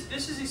this is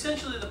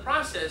essentially the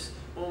process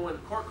when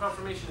court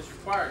confirmation is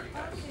required, you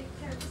guys.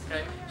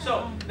 Okay.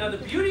 So now the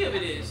beauty of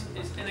it is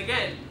and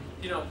again,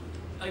 you know,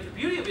 like the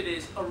beauty of it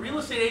is a real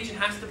estate agent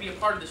has to be a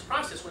part of this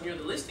process when you're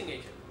the listing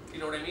agent. You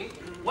know what I mean?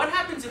 What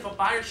happens if a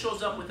buyer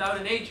shows up without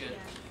an agent?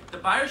 The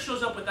buyer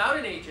shows up without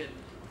an agent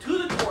to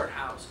the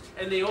courthouse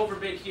and they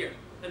overbid here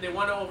and they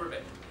want to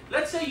overbid.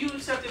 Let's say you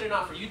accepted an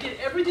offer. You did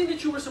everything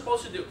that you were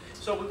supposed to do.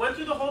 So we went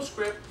through the whole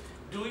script.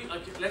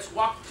 Let's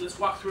walk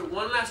through it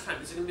one last time.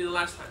 This is gonna be the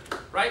last time,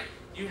 right?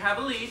 You have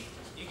a lead.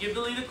 You give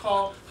the lead a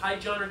call. Hi,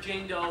 John or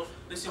Jane Doe.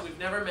 Listen, we've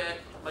never met.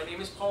 My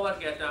name is Paul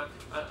Argueta.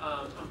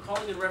 I'm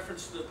calling in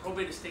reference to the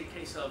probate estate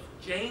case of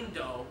Jane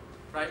Doe,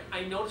 right?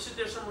 I noticed that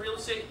there's some real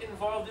estate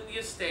involved in the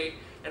estate,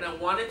 and I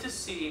wanted to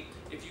see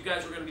if you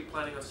guys were going to be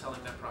planning on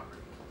selling that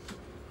property.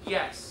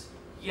 Yes,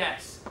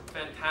 yes,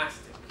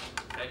 fantastic.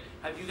 Okay,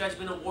 have you guys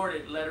been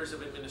awarded letters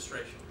of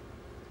administration?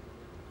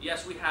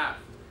 Yes, we have.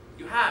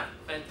 You have,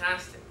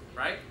 fantastic,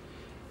 right?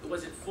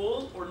 Was it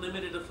full or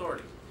limited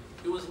authority?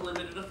 It was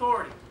limited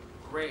authority.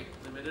 Great,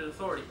 limited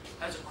authority.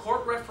 Has a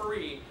court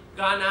referee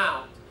gone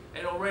out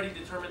and already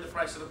determined the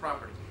price of the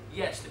property?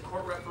 Yes, the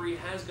court referee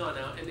has gone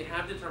out and they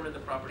have determined the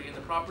property, and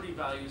the property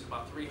value is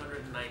about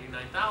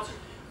 $399,000.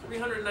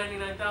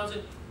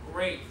 $399,000,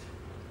 great.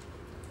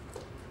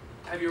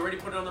 Have you already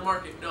put it on the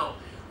market? No.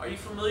 Are you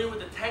familiar with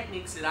the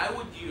techniques that I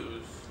would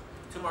use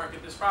to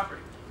market this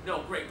property?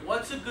 No. Great.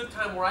 What's a good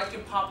time where I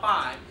can pop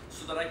by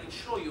so that I can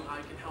show you how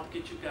I can help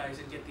get you guys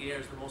and get the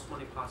heirs the most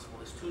money possible?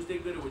 Is Tuesday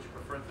good, or would you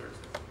prefer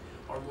Thursday?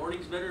 Are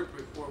mornings better,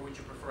 or would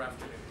you prefer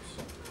afternoons?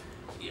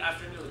 The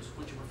afternoons,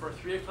 would you prefer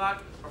 3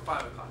 o'clock or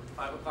 5 o'clock?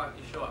 5 o'clock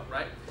you show up,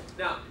 right?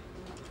 Now,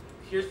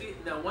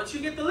 once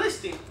you get the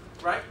listing,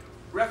 right?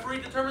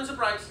 Referee determines the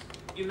price.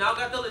 You now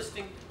got the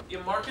listing. You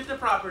market the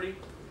property.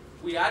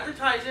 We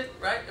advertise it,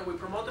 right? And we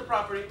promote the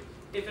property.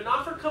 If an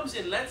offer comes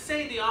in, let's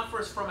say the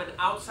offer is from an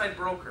outside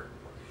broker.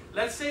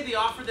 Let's say the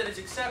offer that is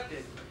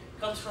accepted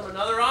comes from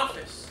another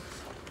office.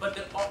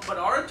 But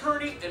our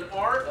attorney and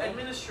our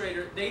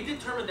administrator, they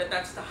determine that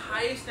that's the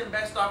highest and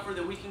best offer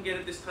that we can get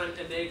at this time,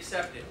 and they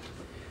accept it.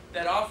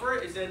 That offer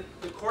is then,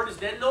 the court is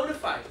then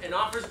notified. An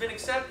offer has been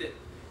accepted.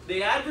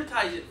 They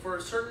advertise it for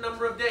a certain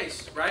number of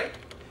days, right?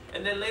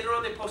 And then later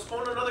on they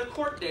postpone another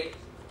court date,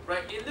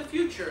 right, in the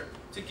future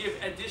to give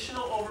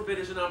additional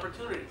overbidders an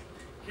opportunity.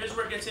 Here's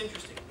where it gets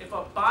interesting. If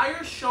a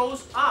buyer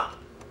shows up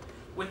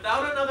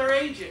without another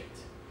agent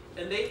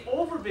and they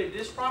overbid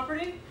this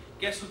property,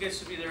 guess who gets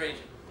to be their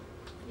agent?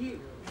 You.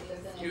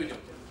 You do.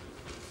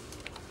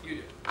 You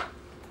do.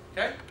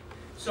 Okay?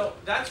 So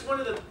that's one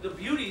of the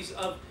beauties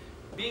of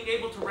being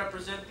able to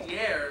represent the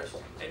heirs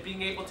and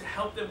being able to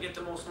help them get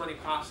the most money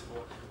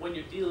possible when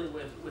you're dealing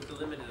with the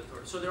limited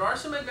authority. So there are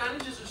some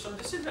advantages or some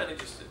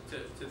disadvantages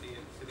to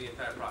the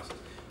entire process.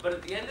 But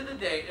at the end of the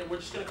day, and we're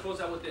just going to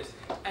close out with this,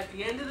 at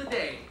the end of the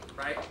day,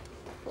 right,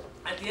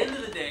 at the end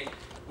of the day,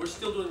 we're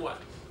still doing what?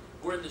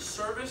 We're in the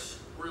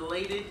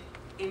service-related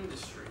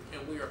industry,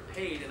 and we are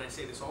paid, and I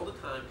say this all the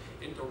time,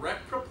 in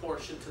direct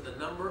proportion to the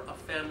number of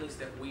families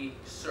that we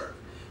serve.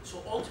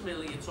 So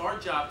ultimately, it's our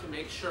job to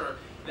make sure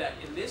that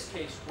in this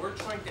case, we're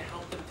trying to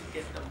help them to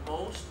get the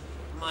most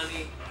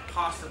money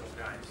possible,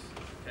 guys.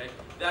 Okay?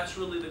 That's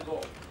really the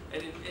goal.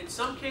 And in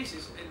some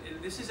cases,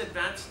 and this is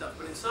advanced stuff,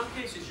 but in some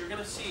cases, you're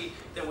going to see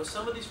that with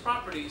some of these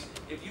properties,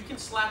 if you can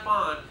slap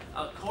on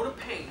a coat of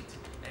paint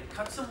and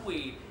cut some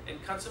weed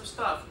and cut some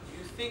stuff,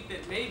 you think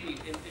that maybe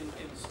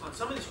on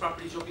some of these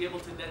properties, you'll be able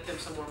to net them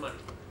some more money.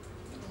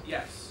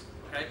 Yes.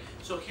 Okay?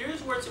 So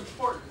here's where it's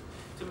important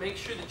to make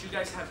sure that you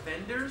guys have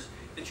vendors,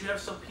 that you have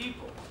some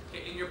people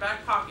in your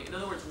back pocket. In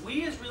other words,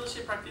 we as real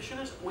estate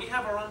practitioners, we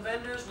have our own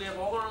vendors, we have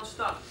all our own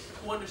stuff,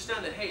 who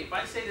understand that, hey, if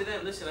I say to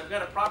them, listen, I've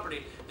got a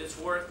property that's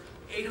worth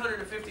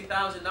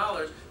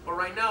 $850,000, but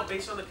right now,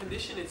 based on the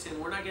condition it's in,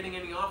 we're not getting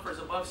any offers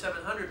above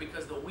 $700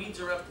 because the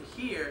weeds are up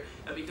to here,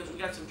 and because we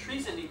got some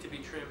trees that need to be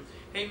trimmed.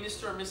 Hey,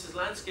 Mr. or Mrs.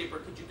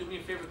 Landscaper, could you do me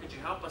a favor? Could you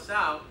help us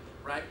out,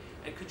 right?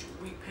 And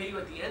we pay you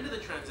at the end of the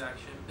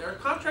transaction? There are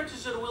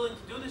contractors that are willing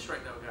to do this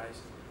right now, guys.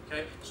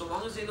 Okay? So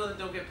long as they know that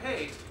they'll get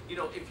paid, you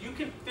know, if you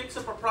can fix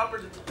up a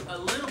property a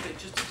little bit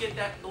just to get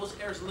those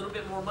heirs a little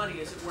bit more money,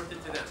 is it worth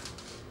it to them?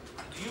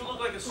 Do you look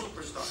like a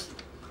superstar?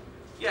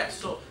 Yes,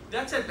 so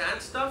that's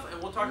advanced stuff,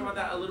 and we'll talk about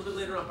that a little bit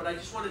later on, but I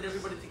just wanted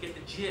everybody to get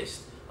the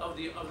gist of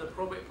the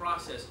probate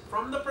process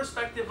from the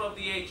perspective of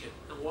the agent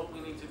and what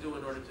we need to do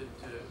in order to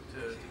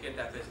get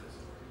that business.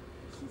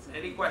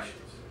 Any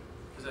questions?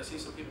 Because I see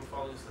some people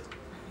falling asleep.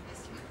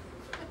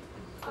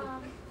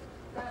 About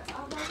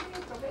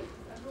the probate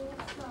rules,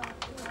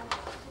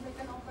 to make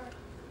an offer,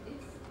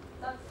 is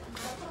that's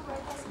a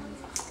right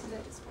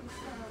that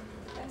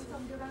depends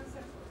on your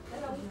answer,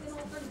 that we can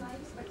offer 90%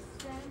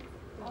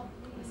 of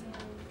the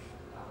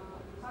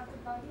market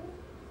value?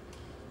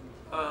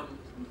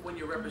 When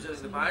you're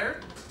representing the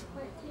buyer?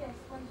 Yes,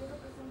 when you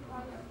represent the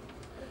buyer.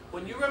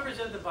 When you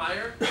represent the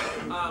buyer,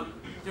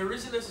 there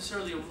isn't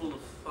necessarily a rule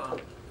of thumb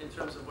in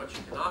terms of what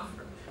you can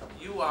offer.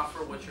 You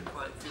offer what your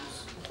client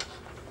feels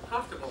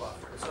comfortable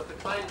offering. So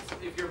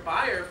if your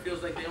buyer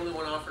feels like they only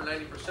want to offer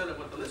 90% of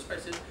what the list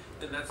price is,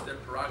 then that's their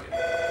prerogative.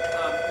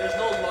 There's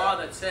no law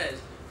that says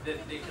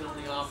that they can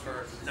only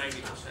offer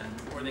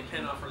 90% or they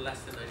can't offer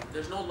less than 90%.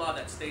 There's no law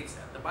that states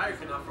that. The buyer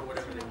can offer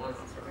whatever they want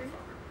to offer.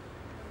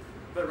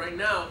 But right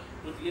now,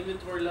 with the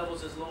inventory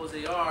levels as low as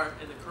they are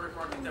and the current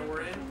market that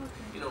we're in,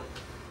 you know,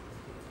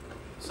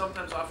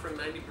 sometimes offering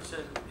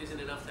 90% isn't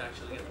enough to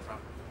actually get the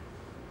property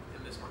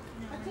in this market.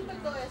 A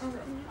typical escrow,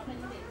 how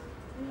many days?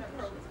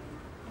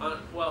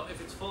 Well,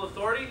 if it's full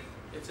authority,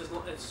 it's as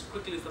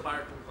quickly as the buyer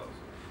can close.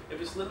 If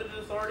it's limited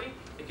authority,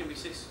 it can be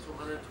 60 to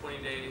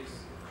 120 days,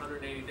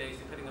 180 days,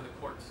 depending on the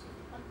courts.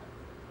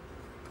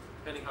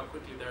 Depending how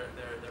quickly they're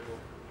moving.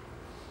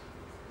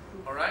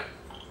 All right?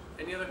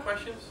 Any other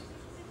questions?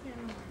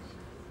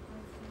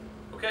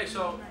 Okay,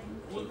 so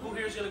who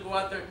here is going to go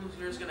out there? Who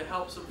here is going to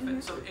help some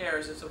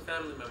heirs and some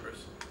family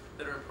members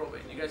that are in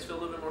probate? You guys feel a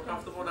little bit more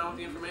comfortable now with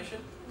the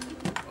information?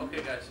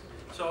 Okay, guys.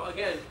 So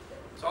again,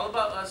 it's all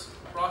about us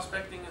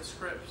prospecting and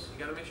scripts. You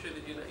got to make sure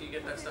that you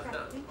get that stuff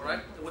done. All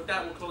right? And with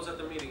that, we'll close out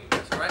the meeting, you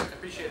guys. All right? I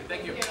appreciate it.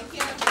 Thank you. Thank you.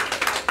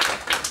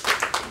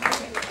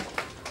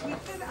 We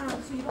could,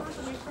 so you don't have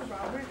to wait for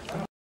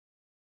Robert.